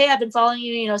she was like, hey, I've been following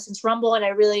you, since Rumble. And I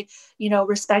really,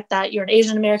 respect that you're an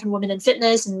Asian American woman in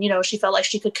fitness. And, she felt like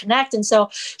she could connect. And so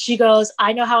she goes,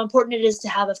 I know how important it is to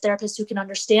have a therapist who can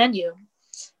understand you.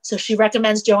 So she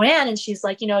recommends Joanne, and she's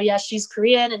like, yes, she's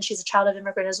Korean and she's a child of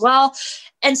immigrant as well.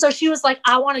 And so she was like,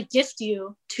 I want to gift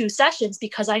you 2 sessions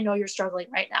because I know you're struggling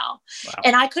right now. Wow.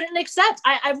 And I couldn't accept.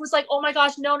 I was like, oh my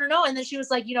gosh, no. And then she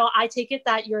was like, I take it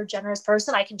that you're a generous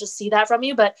person. I can just see that from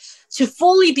you. But to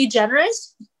fully be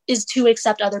generous is to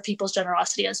accept other people's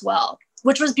generosity as well,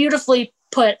 which was beautifully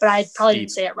put, but I probably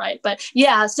didn't say it right. But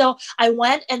yeah, so I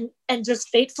went and just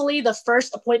faithfully, the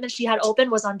first appointment she had open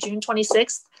was on June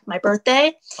 26th, my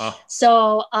birthday. Oh.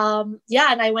 So and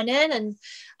I went in, and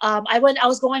I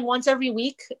was going once every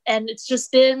week, and it's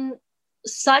just been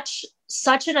such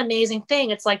an amazing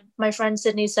thing. It's like my friend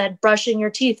Sydney said, brushing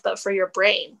your teeth, but for your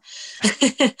brain.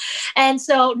 And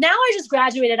so now I just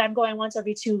graduated. I'm going once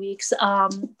every 2 weeks.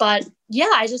 But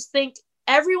yeah, I just think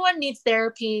everyone needs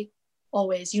therapy.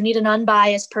 Always. You need an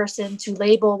unbiased person to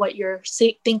label what you're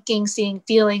thinking, seeing,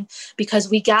 feeling, because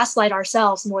we gaslight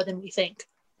ourselves more than we think.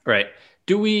 Right.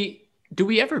 Do we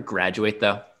ever graduate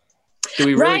though? Do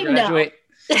we really graduate?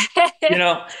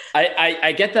 No.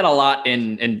 I get that a lot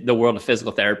in the world of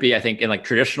physical therapy. I think in like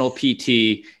traditional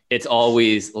PT, it's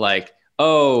always like,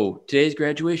 oh, today's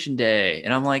graduation day.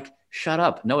 And I'm like, shut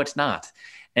up. No, it's not.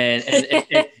 And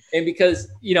because,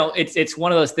 it's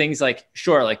one of those things like,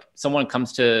 sure, like someone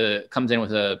comes in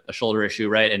with a shoulder issue,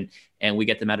 right? And we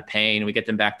get them out of pain, and we get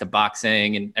them back to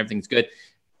boxing, and everything's good.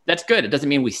 That's good. It doesn't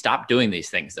mean we stop doing these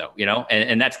things though,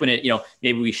 and that's when it,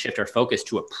 maybe we shift our focus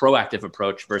to a proactive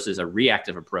approach versus a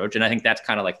reactive approach. And I think that's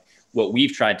kind of like what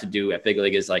we've tried to do at Big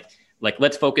League is like,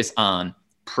 let's focus on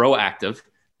proactive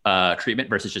treatment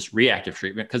versus just reactive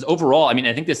treatment. Because overall, I mean,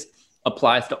 I think this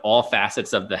applies to all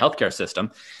facets of the healthcare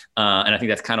system. And I think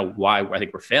that's kind of why I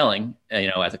think we're failing,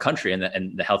 as a country and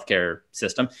the healthcare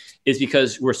system, is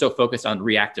because we're so focused on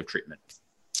reactive treatment.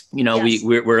 Yes.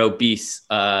 We're obese.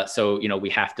 So, we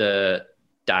have to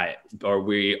diet, or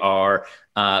we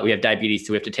have diabetes,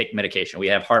 so we have to take medication. We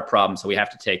have heart problems, so we have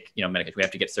to take, medication. We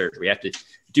have to get surgery. We have to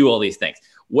do all these things.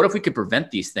 What if we could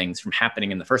prevent these things from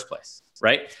happening in the first place,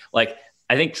 right? Like,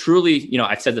 I think truly,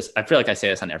 I've said this, I feel like I say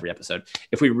this on every episode.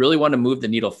 If we really want to move the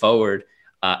needle forward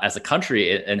as a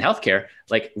country in healthcare,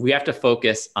 like, we have to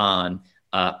focus on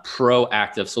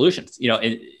proactive solutions.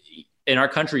 In our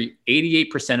country,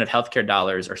 88% of healthcare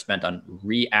dollars are spent on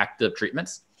reactive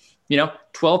treatments.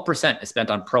 12% is spent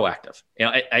on proactive.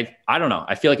 I don't know.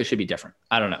 I feel like it should be different.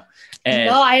 I don't know.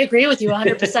 No, I agree with you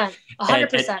 100%.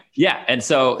 100%. Yeah. And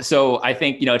so I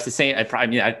think, it's the same. I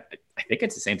think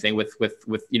it's the same thing with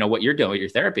what you're doing with your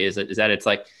therapy is that it's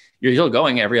like, you're still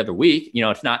going every other week.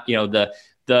 It's not,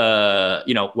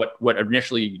 what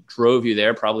initially drove you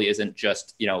there probably isn't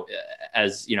just,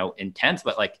 as, intense,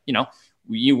 but like,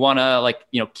 you want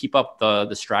to keep up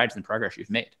the strides and progress you've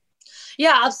made.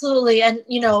 Yeah, absolutely. And,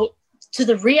 to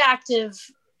the reactive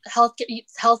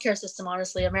healthcare system,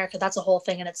 honestly, America, that's a whole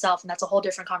thing in itself. And that's a whole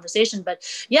different conversation. But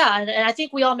yeah, and I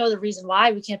think we all know the reason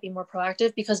why we can't be more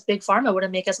proactive, because big pharma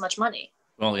wouldn't make as much money.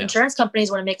 Well, yeah. Insurance companies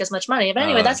wouldn't make as much money. But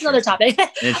anyway, that's another topic.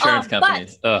 Insurance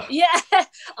companies. But yeah.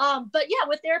 But yeah,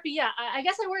 with therapy, yeah, I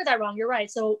guess I worded that wrong. You're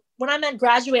right. So when I meant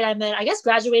graduate, I guess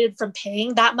graduated from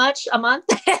paying that much a month,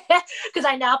 because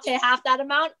I now pay half that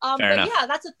amount. But yeah,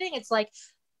 that's the thing. It's like,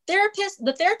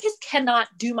 the therapist cannot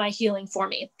do my healing for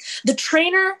me. The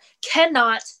trainer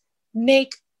cannot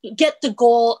get the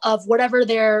goal of whatever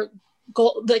their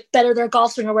goal, like better their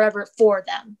golf swing or whatever for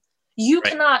them. You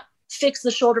cannot fix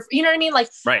the shoulder. You know what I mean? Like,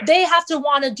 they have to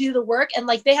want to do the work, and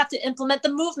like, they have to implement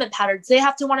the movement patterns. They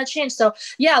have to want to change. So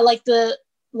yeah,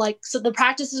 so the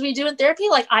practices we do in therapy,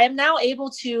 like, I am now able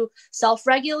to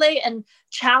self-regulate and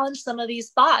challenge some of these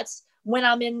thoughts when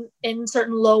I'm in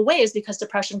certain low waves, because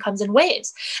depression comes in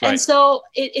waves. And so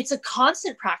it's a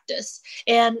constant practice,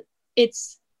 and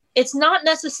it's not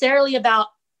necessarily about,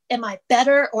 am I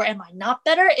better or am I not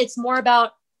better? It's more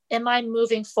about, am I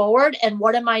moving forward, and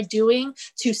what am I doing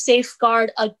to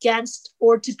safeguard against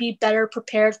or to be better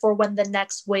prepared for when the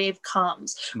next wave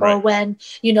comes, or when,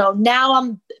 now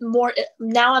I'm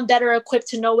better equipped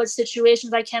to know what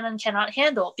situations I can and cannot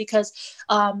handle, because,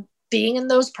 being in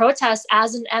those protests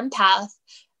as an empath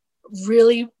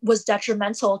really was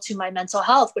detrimental to my mental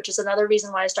health, which is another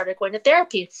reason why I started going to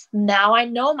therapy. Now I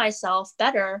know myself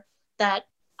better, that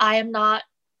I am not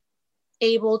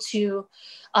able to,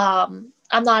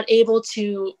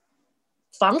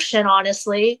 function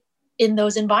honestly in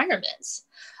those environments.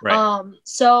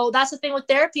 So that's the thing with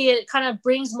therapy. It kind of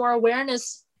brings more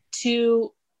awareness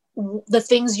to the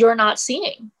things you're not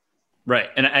seeing. Right.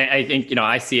 And I think,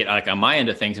 I see it like on my end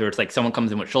of things where it's like someone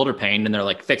comes in with shoulder pain and they're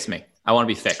like, fix me. I want to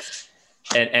be fixed.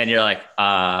 And you're like,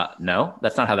 no,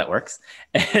 that's not how that works.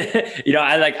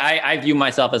 I view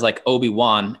myself as like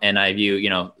Obi-Wan, and I view,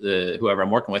 whoever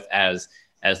I'm working with as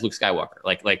Luke Skywalker.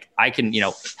 Like I can,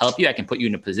 help you. I can put you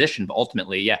in a position, but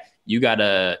ultimately, yeah, you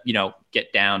gotta,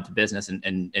 get down to business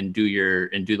and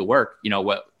do the work,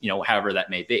 however that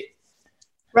may be.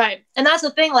 Right. And that's the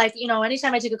thing, like,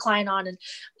 anytime I take a client on and,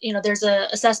 there's a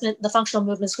assessment, the functional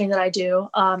movement screen that I do,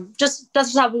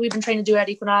 that's what we've been trained to do at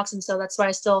Equinox. And so that's why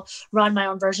I still run my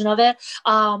own version of it.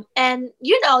 And,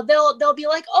 they'll be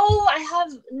like, oh, I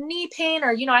have knee pain,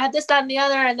 or, I have this, that, and the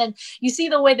other. And then you see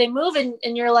the way they move, and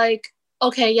you're like,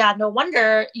 okay, yeah, no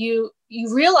wonder you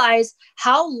realize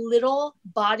how little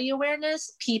body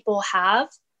awareness people have.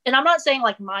 And I'm not saying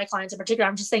like my clients in particular,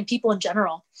 I'm just saying people in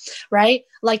general, right?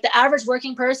 Like the average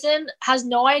working person has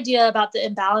no idea about the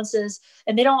imbalances,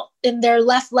 and they don't, in their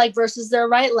left leg versus their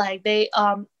right leg, they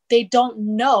don't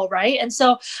know. Right. And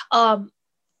so I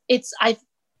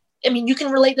mean, you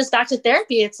can relate this back to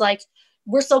therapy. It's like,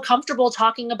 we're so comfortable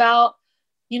talking about,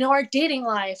 our dating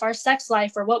life, our sex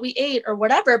life, or what we ate or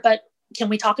whatever, but can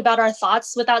we talk about our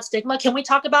thoughts without stigma? Can we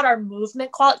talk about our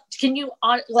movement quality? Can you,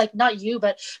 not you,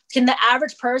 but can the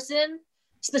average person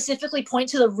specifically point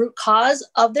to the root cause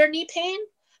of their knee pain?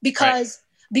 Because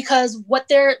what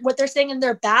they're saying in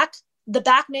their back, the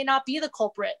back may not be the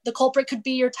culprit. The culprit could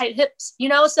be your tight hips,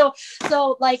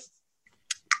 So like,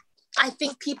 I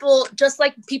think people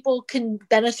can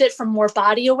benefit from more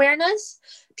body awareness.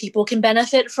 People can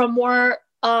benefit from more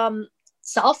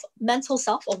mental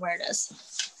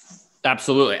self-awareness.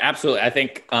 Absolutely. I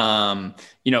think,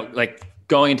 like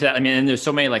going into that, I mean, and there's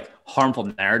so many like harmful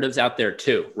narratives out there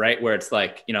too, right? Where it's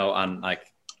like, on like,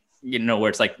 where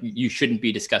it's like, you shouldn't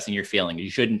be discussing your feelings. You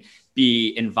shouldn't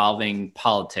be involving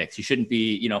politics. You shouldn't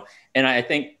be, and I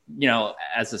think,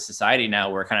 as a society now,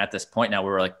 we're kind of at this point now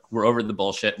where we're over the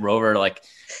bullshit. We're over like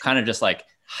kind of just like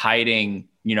hiding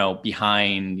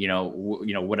behind,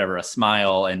 whatever, a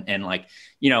smile and like,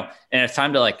 and it's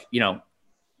time to like,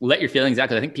 let your feelings out.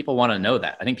 Cause I think people want to know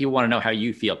that. I think people want to know how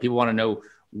you feel. People want to know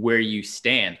where you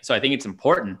stand. So I think it's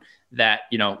important that,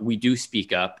 we do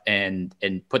speak up and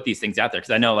put these things out there. Cause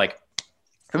I know like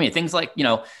for me, things like,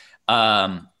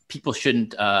 people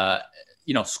shouldn't,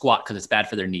 squat because it's bad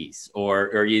for their knees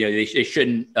or they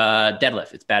shouldn't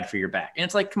deadlift. It's bad for your back. And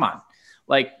it's like, come on,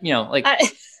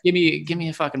 give me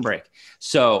a fucking break.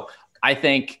 So I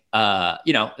think,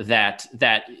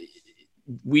 that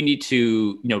we need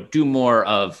to, do more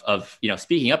of,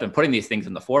 speaking up and putting these things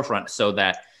in the forefront so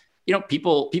that,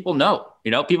 people know,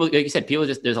 people, like you said, people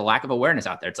just, there's a lack of awareness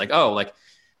out there. It's like, oh, like,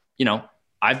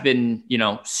 I've been,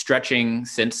 stretching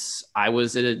since I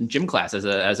was in a gym class as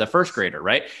a first grader.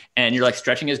 Right. And you're like,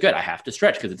 stretching is good. I have to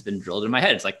stretch because it's been drilled in my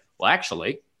head. It's like, well,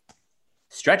 actually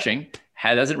stretching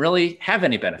doesn't really have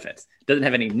any benefits. It doesn't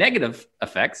have any negative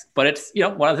effects, but it's,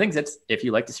 one of the things that's, if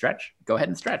you like to stretch, go ahead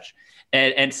and stretch.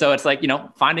 And so it's like,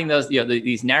 finding those,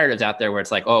 these narratives out there where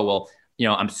it's like, oh, well,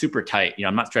 I'm super tight,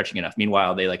 I'm not stretching enough.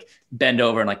 Meanwhile, they like bend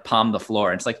over and like palm the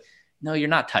floor. And it's like, no, you're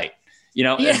not tight.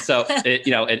 Yeah. And so,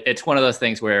 it's one of those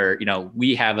things where,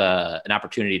 we have an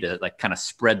opportunity to like kind of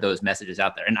spread those messages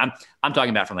out there. And I'm talking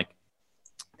about from like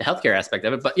the healthcare aspect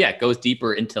of it, but yeah, it goes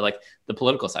deeper into like the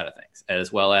political side of things,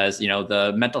 as well as,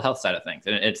 the mental health side of things.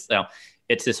 And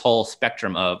it's this whole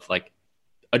spectrum of like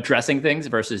addressing things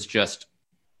versus just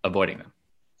avoiding them.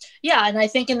 Yeah. And I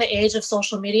think in the age of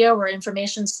social media where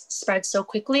information spreads so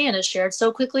quickly and is shared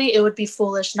so quickly, it would be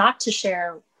foolish not to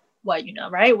share what you know,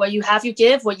 right? What you have, you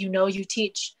give, what you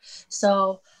teach.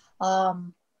 So,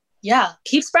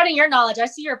 keep spreading your knowledge. I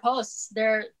see your posts.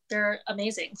 They're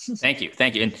amazing. Thank you.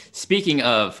 And speaking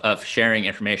of sharing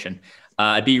information,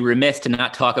 I'd be remiss to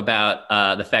not talk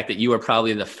about the fact that you are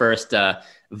probably the first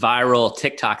viral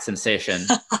TikTok sensation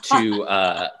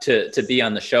to be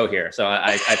on the show here. So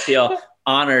I feel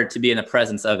honored to be in the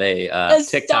presence of a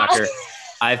TikToker.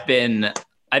 I've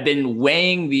been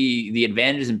weighing the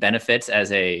advantages and benefits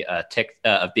as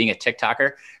of being a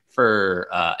TikToker for,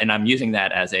 and I'm using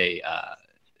that as a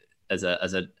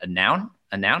noun,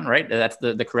 right? That's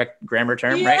the correct grammar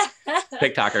term, right?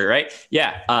 TikToker, right?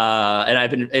 Yeah. And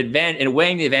I've been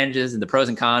weighing the advantages and the pros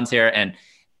and cons here.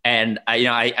 And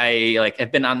I like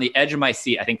have been on the edge of my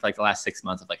seat, I think for like the last 6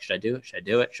 months of like, should I do it? Should I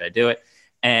do it? Should I do it?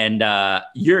 And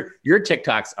your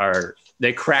TikToks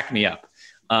they crack me up.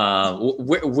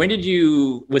 When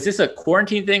was this a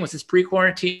quarantine thing? Was this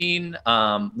pre-quarantine?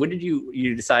 When did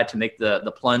you decide to make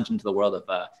the plunge into the world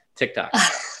of TikTok?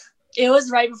 It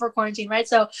was right before quarantine, right?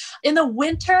 So in the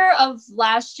winter of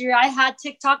last year, I had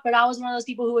TikTok, but I was one of those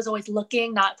people who was always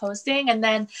looking, not posting. And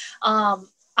then I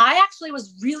actually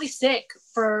was really sick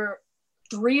for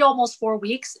 3, almost 4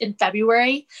 weeks in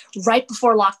February, right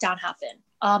before lockdown happened.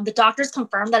 The doctors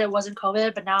confirmed that it wasn't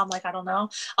COVID, but now I'm like, I don't know.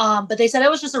 But they said it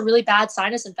was just a really bad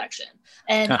sinus infection.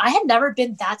 And I had never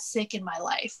been that sick in my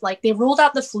life. Like they ruled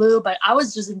out the flu, but I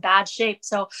was just in bad shape.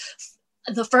 So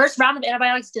the first round of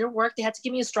antibiotics didn't work. They had to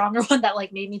give me a stronger one that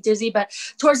like made me dizzy. But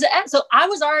towards the end, so I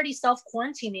was already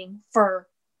self-quarantining for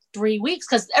 3 weeks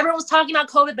because everyone was talking about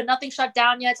COVID, but nothing shut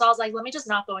down yet. So I was like, let me just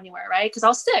not go anywhere, right? Because I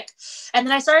was sick. And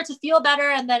then I started to feel better.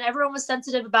 And then everyone was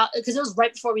sensitive about it because it was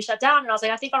right before we shut down. And I was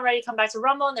like, I think I'm ready to come back to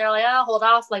Rumble. And they're like, hold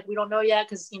off. Like, we don't know yet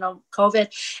because,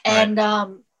 COVID.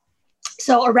 And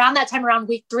so around that time, around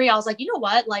week 3, I was like, you know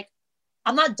what? Like,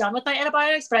 I'm not done with my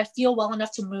antibiotics, but I feel well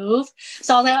enough to move.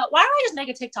 So I was like, why don't I just make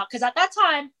a TikTok? Because at that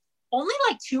time, only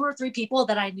like 2 or 3 people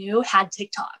that I knew had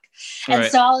TikTok. And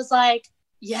so I was like,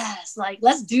 yes, like,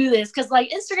 let's do this. Cause like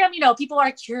Instagram, people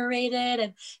are curated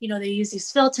and, they use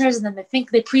these filters and then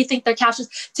they pre-think their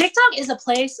captions. TikTok is a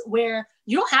place where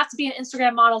you don't have to be an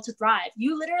Instagram model to thrive.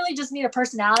 You literally just need a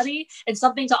personality and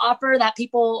something to offer that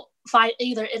people find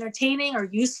either entertaining or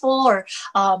useful or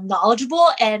knowledgeable.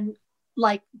 And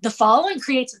like the following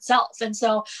creates itself. And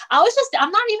so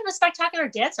I'm not even a spectacular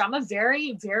dancer. I'm a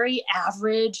very, very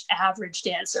average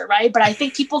dancer. Right. But I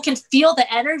think people can feel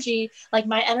the energy, like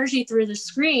my energy through the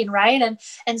screen. Right.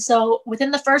 And so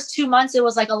within the first 2 months, it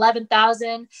was like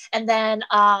 11,000. And then,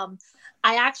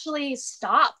 I actually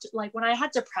stopped. Like when I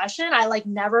had depression, I like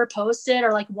never posted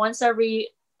or like once in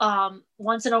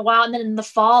a while. And then in the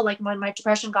fall, like when my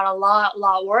depression got a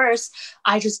lot worse,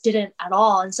 I just didn't at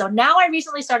all. And so now I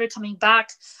recently started coming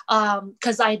back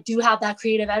because I do have that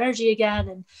creative energy again.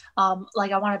 And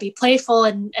like I want to be playful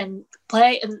and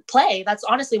play. That's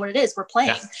honestly what it is. We're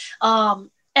playing.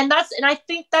 and I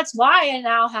think that's why I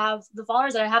now have the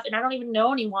followers that I have, and I don't even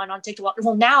know anyone on TikTok.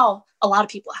 Well, now a lot of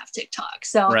people have TikTok,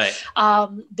 so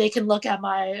they can look at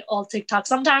my old TikTok.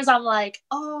 Sometimes I'm like,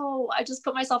 oh, I just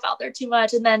put myself out there too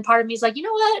much, and then part of me is like, you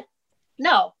know what?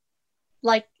 No,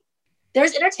 like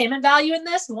there's entertainment value in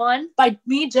this one by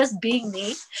me just being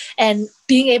me and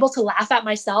being able to laugh at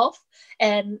myself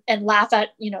and laugh at,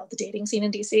 you know, the dating scene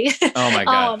in DC. Oh my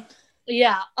God.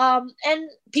 And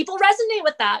people resonate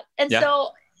with that. And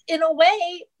so in a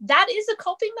way, that is a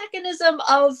coping mechanism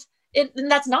of it,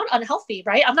 and that's not unhealthy,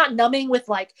 right? I'm not numbing with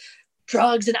like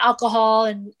drugs and alcohol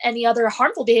and any other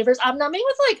harmful behaviors. I'm numbing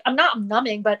with like, I'm not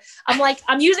numbing, but I'm like,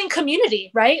 I'm using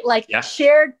community, right? Like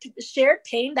shared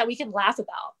pain that we can laugh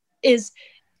about is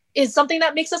something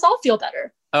that makes us all feel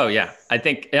better. Oh yeah, I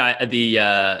think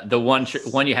the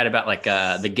one you had about like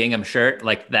the gingham shirt,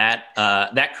 like that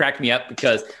cracked me up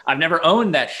because I've never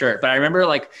owned that shirt, but I remember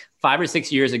like 5 or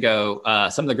 6 years ago,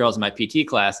 some of the girls in my PT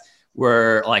class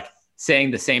were like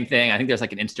saying the same thing. I think there's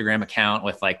like an Instagram account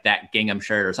with like that gingham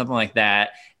shirt or something like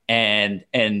that, and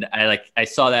I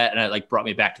saw that and it like brought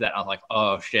me back to that. I was like,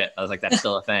 oh shit, I was like, that's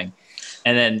still a thing.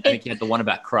 And then I think you had the one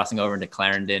about crossing over into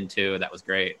Clarendon too. That was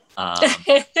great.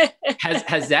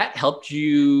 Has that helped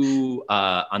you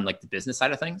on like the business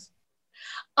side of things?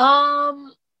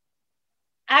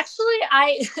 Actually,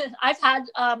 I've had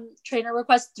trainer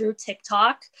requests through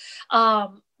TikTok,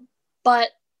 but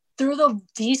through the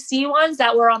DC ones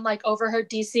that were on like Overheard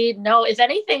DC, no. If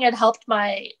anything, it helped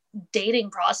my dating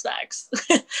prospects.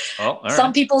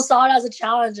 Some people saw it as a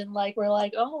challenge and like we're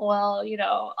like, oh well, you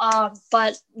know,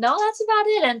 but no, that's about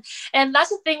it. And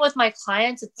that's the thing with my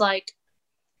clients. It's like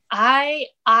I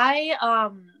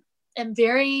am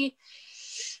very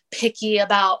picky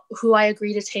about who I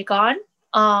agree to take on,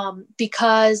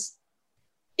 because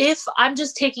if I'm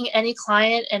just taking any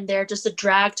client and they're just a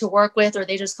drag to work with, or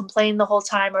they just complain the whole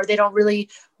time, or they don't really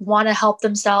want to help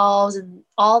themselves and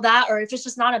all that, or if it's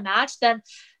just not a match, then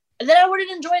I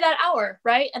wouldn't enjoy that hour,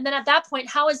 right? And then at that point,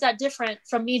 how is that different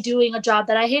from me doing a job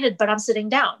that I hated, but I'm sitting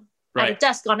down at a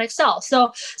desk on Excel?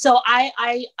 So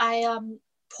I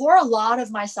pour a lot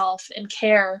of myself and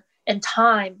care and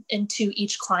time into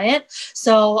each client.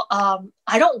 So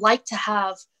I don't like to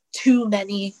have too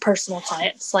many personal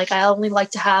clients. Like I only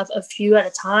like to have a few at a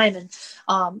time.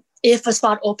 And if a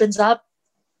spot opens up,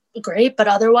 great. But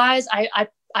otherwise, I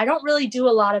don't really do a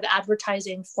lot of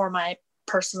advertising for my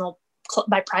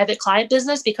private client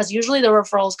business, because usually the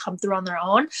referrals come through on their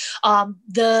own.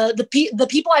 The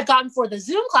people I've gotten for the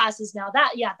Zoom classes now,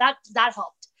 that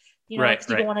helped. You know,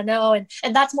 people want to know,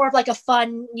 and that's more of like a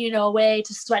fun, you know, way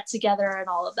to sweat together and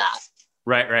all of that.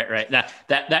 Right.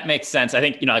 That makes sense. I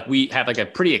think, you know, like we have like a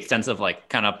pretty extensive like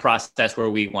kind of process where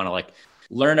we want to like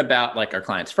learn about like our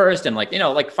clients first and like, you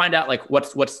know, like find out like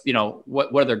what's, you know,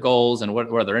 what are their goals and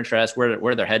what are their interests, where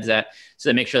are their heads at, so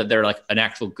they make sure that they're like an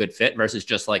actual good fit versus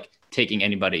just like taking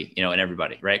anybody, you know, and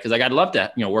everybody. Right. Cause like, I'd love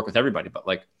to, you know, work with everybody, but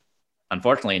like,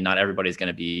 unfortunately, not everybody's going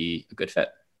to be a good fit.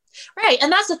 Right. And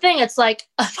that's the thing. It's like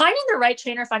finding the right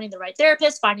trainer, finding the right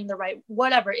therapist, finding the right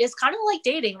whatever is kind of like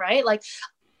dating, right? Like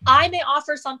I may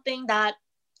offer something that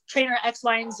trainer X,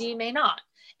 Y, and Z may not.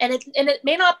 And it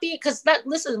may not be because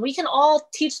listen, we can all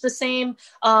teach the same,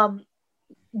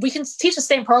 we can teach the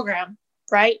same program,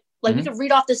 right? Like we can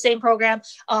read off the same program,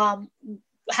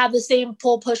 have the same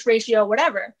pull push ratio,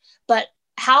 whatever. But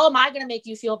how am I going to make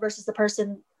you feel versus the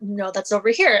person, you know, that's over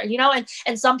here, you know?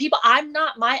 And some people,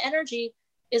 my energy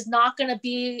is not going to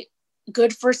be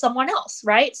good for someone else,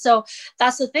 right? So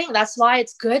that's the thing. That's why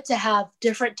it's good to have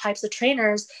different types of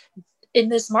trainers in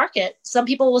this market. Some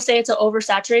people will say it's an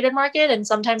oversaturated market, and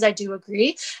sometimes I do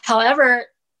agree. However,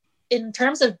 in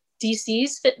terms of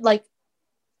DC's like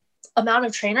amount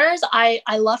of trainers, I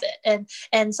love it.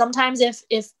 And sometimes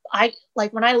if I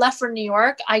like when I left for New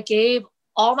York, I gave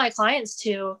all my clients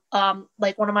to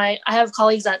like I have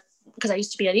colleagues because I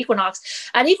used to be at Equinox,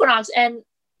 and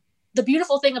the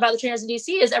beautiful thing about the trainers in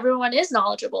DC is everyone is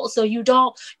knowledgeable. So you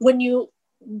don't, when you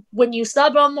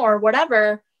sub them or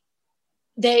whatever,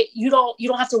 you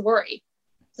don't have to worry.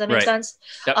 Does that make sense?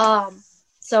 Yep.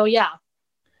 So yeah.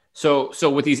 So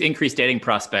with these increased dating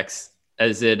prospects,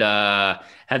 have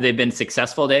they been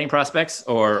successful dating prospects,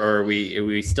 or are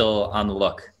we still on the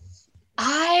look? Or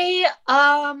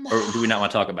do we not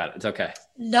want to talk about it? It's okay.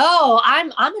 No,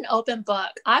 I'm an open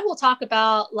book. I will talk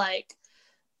about like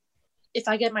if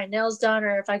I get my nails done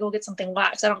or if I go get something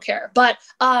waxed. I don't care. But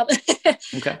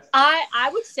okay. I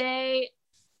would say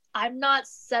I'm not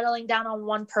settling down on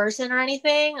one person or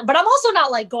anything, but I'm also not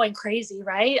like going crazy,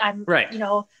 right? You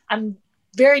know, I'm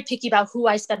very picky about who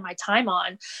I spend my time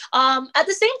on. At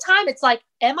the same time, it's like,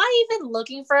 am I even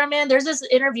looking for a man? There's this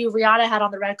interview Rihanna had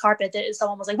on the red carpet that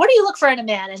someone was like, what do you look for in a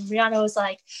man? And Rihanna was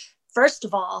like, first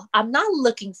of all, I'm not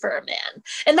looking for a man.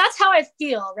 And that's how I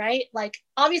feel, right? Like,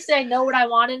 obviously I know what I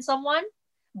want in someone,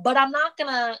 but I'm not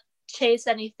going to chase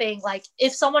anything. Like,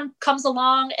 if someone comes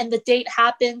along and the date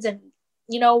happens and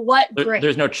you know what, great.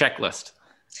 There's no checklist.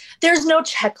 There's no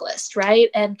checklist, right?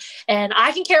 And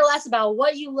I can care less about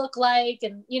what you look like.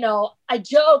 And, you know, I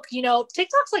joke, you know,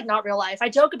 TikTok's like not real life. I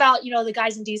joke about, you know, the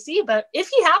guys in DC, but if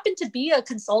he happened to be a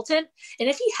consultant and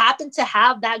if he happened to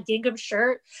have that gingham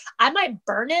shirt, I might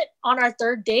burn it on our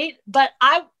third date. But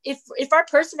if our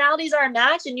personalities are a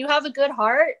match and you have a good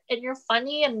heart and you're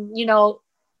funny and, you know,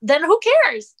 then who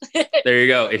cares? There you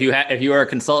go. If you are a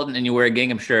consultant and you wear a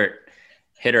gingham shirt,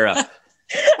 hit her up.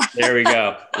 There we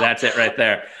go. That's it right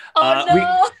there.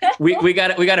 No. we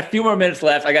got a few more minutes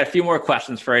left. I got a few more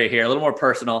questions for you here, a little more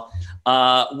personal.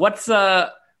 What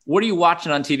are you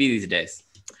watching on TV these days?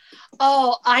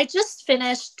 Oh, I just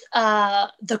finished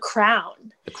The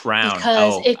Crown. The Crown,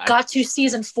 because it got to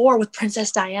season 4 with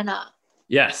Princess Diana.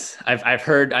 Yes, I've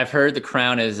heard The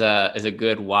Crown is a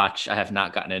good watch. I have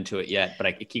not gotten into it yet, but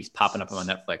it keeps popping up on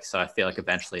Netflix, so I feel like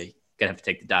eventually gonna have to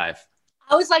take the dive.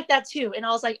 I was like that too. And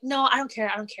I was like, no, I don't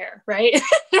care. Right.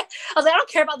 I was like, I don't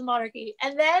care about the monarchy.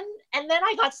 And then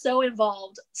I got so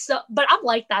involved. But I'm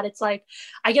like that. It's like,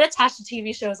 I get attached to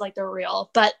TV shows like they're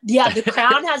real. But yeah, The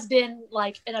Crown has been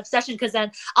like an obsession because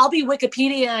then I'll be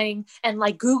Wikipediaing and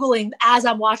like Googling as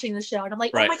I'm watching the show. And I'm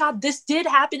like, right. Oh my God, this did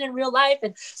happen in real life.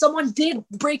 And someone did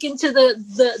break into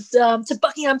to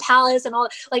Buckingham Palace and all.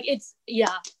 Like,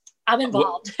 I'm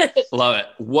involved. Love it.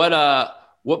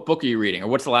 What book are you reading, or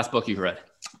what's the last book you've read?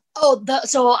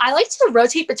 So I like to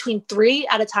rotate between 3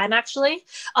 at a time, actually.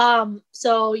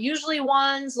 So usually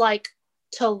one's like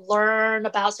to learn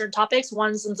about certain topics.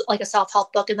 One's like a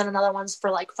self-help book, and then another one's for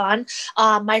like fun.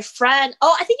 My friend,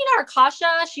 I think you know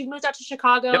Arkasha, she moved out to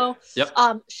Chicago.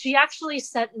 Yep. She actually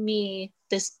sent me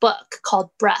this book called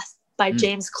Breath by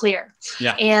James Clear.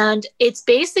 Yeah. And it's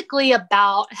basically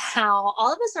about how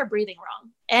all of us are breathing wrong.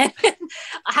 And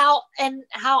how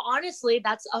honestly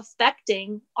that's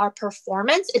affecting our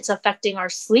performance. It's affecting our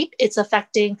sleep. It's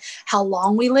affecting how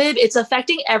long we live. It's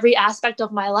affecting every aspect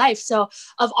of my life. So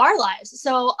of our lives.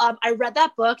 So I read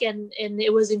that book and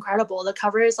it was incredible. The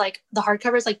cover is like, the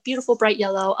hardcover is like beautiful, bright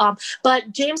yellow.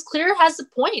 But James Clear has the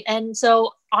point. And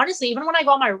so honestly, even when I go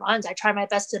on my runs, I try my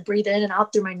best to breathe in and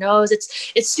out through my nose.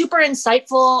 It's super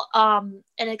insightful. And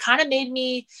it kind of made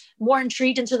me more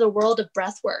intrigued into the world of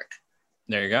breath work.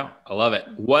 There you go. I love it.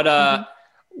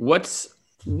 What's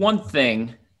one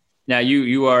thing? Now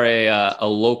you are a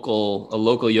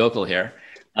local yokel here.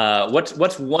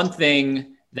 What's one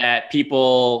thing that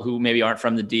people who maybe aren't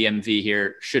from the DMV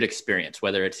here should experience,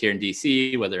 whether it's here in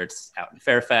DC, whether it's out in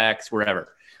Fairfax,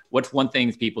 wherever? What's one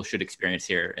thing people should experience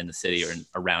here in the city or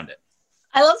around it?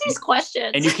 I love these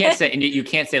questions. And you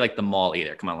can't say like the mall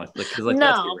either. Come on, no. Let's be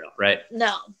real, right?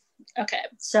 No. Okay.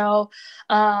 So,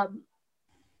 ramen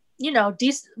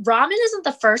isn't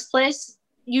the first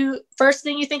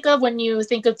thing you think of when you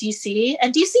think of DC.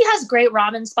 And DC has great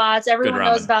ramen spots. Everyone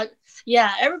knows about,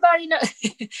 everybody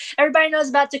knows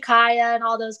about Takaya and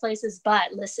all those places.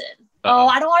 But listen,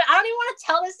 I don't even want to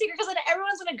tell this secret because then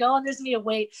everyone's going to go and there's going to be a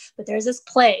wait. But there's this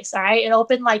place, all right? It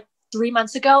opened like 3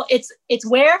 months ago. It's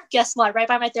where? Guess what? Right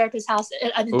by my therapist's house.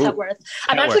 I'm in Petworth.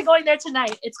 I'm actually going there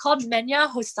tonight. It's called Menya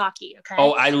Hosaki. Okay.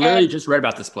 Oh, I literally just read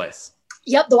about this place.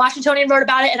 Yep, the Washingtonian wrote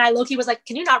about it, and I low-key was like,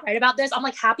 can you not write about this? I'm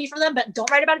like happy for them, but don't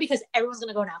write about it because everyone's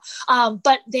gonna go now.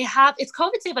 But it's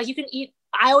COVID safe, like you can eat.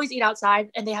 I always eat outside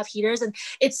and they have heaters and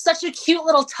it's such a cute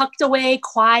little tucked away,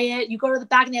 quiet. You go to the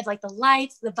back and they have like the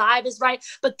lights, the vibe is right.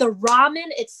 But the ramen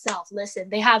itself, listen,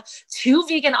 they have 2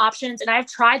 vegan options and I've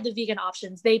tried the vegan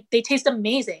options. They taste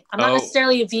amazing. I'm not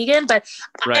necessarily a vegan, but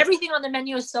everything on the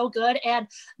menu is so good. And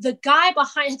the guy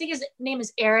behind, I think his name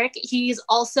is Eric. He's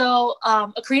also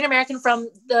a Korean American from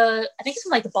I think he's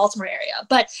from like the Baltimore area,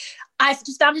 but I've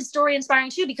just found his story inspiring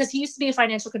too, because he used to be a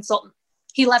financial consultant.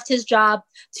 He left his job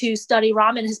to study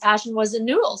ramen. His passion was in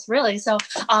noodles, really. So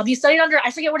he studied under, I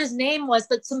forget what his name was,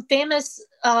 but some famous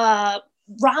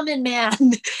ramen man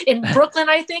in Brooklyn,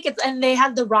 I think. And they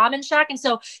had the ramen shack. And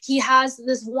so he has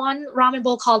this one ramen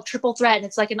bowl called Triple Threat. And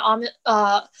it's like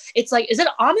it's like, is it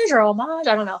homage or homage?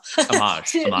 I don't know.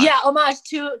 Homage. Yeah, homage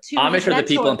to Amish are the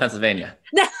people in Pennsylvania.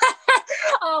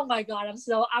 Oh my God. I'm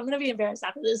going to be embarrassed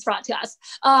after this podcast.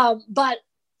 But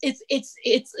it's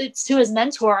to his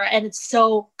mentor and it's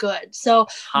so good. So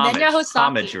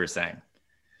homage, you were saying.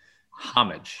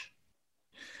 Homage.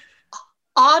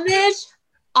 Homage,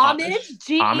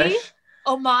 G-E,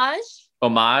 homage.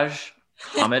 Homage?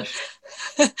 Homage?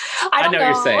 I don't know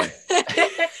know. what you're saying.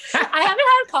 I haven't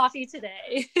had coffee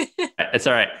today. It's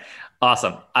all right.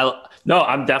 Awesome.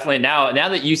 I'm definitely now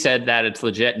that you said that it's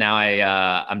legit. Now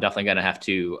I'm definitely gonna have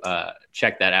to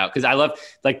check that out because I love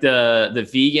like the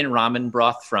vegan ramen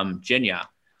broth from Jinya.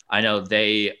 I know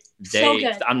they So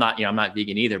good. I'm not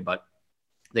vegan either, but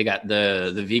they got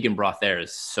the vegan broth there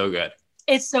is so good.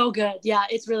 It's so good. Yeah,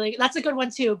 that's a good one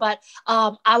too. But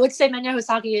I would say Menya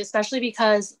Hosaki, especially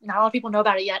because not a lot of people know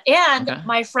about it yet. And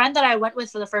my friend that I went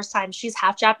with for the first time, she's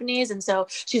half Japanese. And so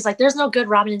she's like, there's no good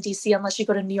ramen in DC unless you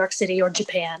go to New York City or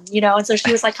Japan, you know? And so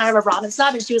she was like kind of a ramen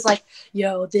snob. And she was like,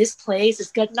 yo, this place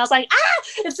is good. And I was like, ah!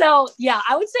 And so, yeah,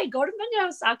 I would say go to Menya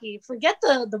Hosaki. Forget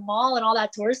the mall and all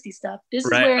that touristy stuff. This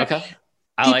is where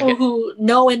people who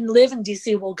know and live in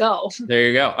DC will go. There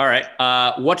you go. All right.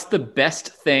 What's the best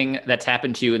thing that's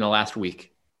happened to you in the last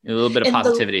week? A little bit of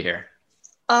positivity here.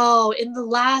 Oh, in the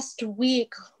last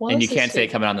week. And you can't say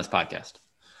coming on this podcast.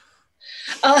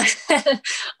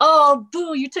 Oh,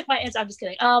 boo, you took my answer. I'm just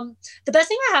kidding. The best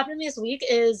thing that happened to me this week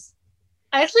is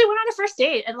I actually went on a first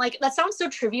date. And like, that sounds so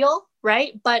trivial,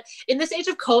 right? But in this age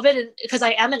of COVID, and because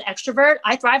I am an extrovert,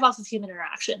 I thrive off of human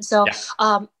interaction. So,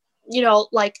 you know,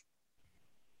 like,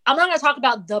 I'm not going to talk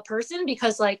about the person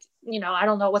because like, you know, I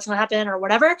don't know what's going to happen or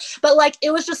whatever, but like,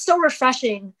 it was just so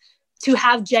refreshing to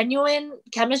have genuine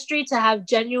chemistry, to have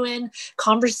genuine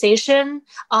conversation,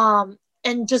 and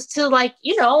just to like,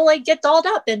 you know, like get dolled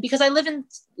up. And because I live in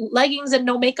leggings and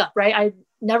no makeup, right? I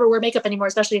never wear makeup anymore,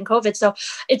 especially in COVID. So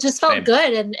it just felt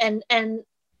good. And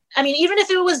I mean, even if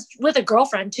it was with a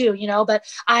girlfriend too, you know, but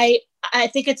I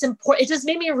think it's important. It just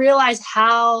made me realize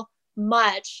how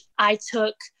much I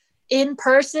took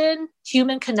in-person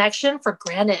human connection for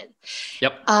granted.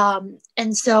 Yep.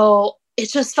 And so it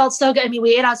just felt so good. I mean,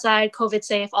 we ate outside, COVID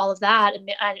safe, all of that.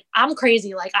 And I'm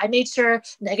crazy. Like I made sure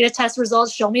negative test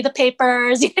results, show me the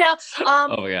papers, you know?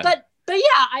 But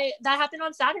yeah, that happened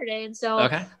on Saturday. And so,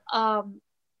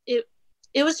 it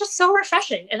was just so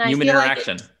refreshing. And human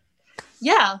interaction.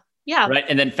 Yeah. Right.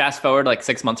 And then fast forward like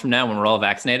 6 months from now when we're all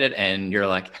vaccinated and you're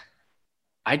like,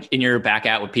 and you're back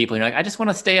out with people and you're like, I just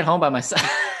want to stay at home by myself.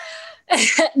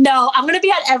 No, I'm going to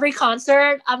be at every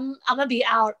concert. I'm going to be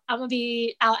out. I'm going to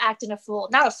be out acting a fool.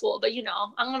 Not a fool, but you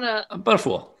know, but a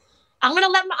fool. I'm going to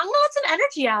let some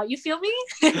energy out. You feel me?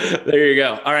 There you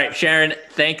go. All right, Sharon,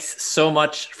 thanks so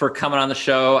much for coming on the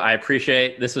show. I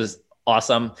appreciate this was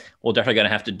awesome. We're definitely going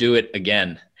to have to do it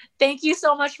again. Thank you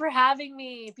so much for having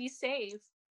me. Be safe.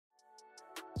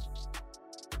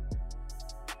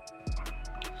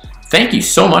 Thank you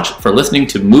so much for listening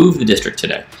to Move the District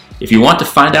today. If you want to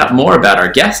find out more about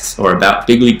our guests or about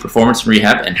Big League Performance and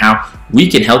Rehab and how we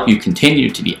can help you continue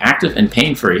to be active and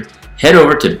pain-free, head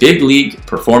over to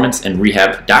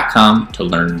bigleagueperformanceandrehab.com to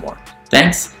learn more.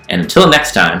 Thanks, and until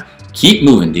next time, keep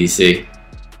moving, DC.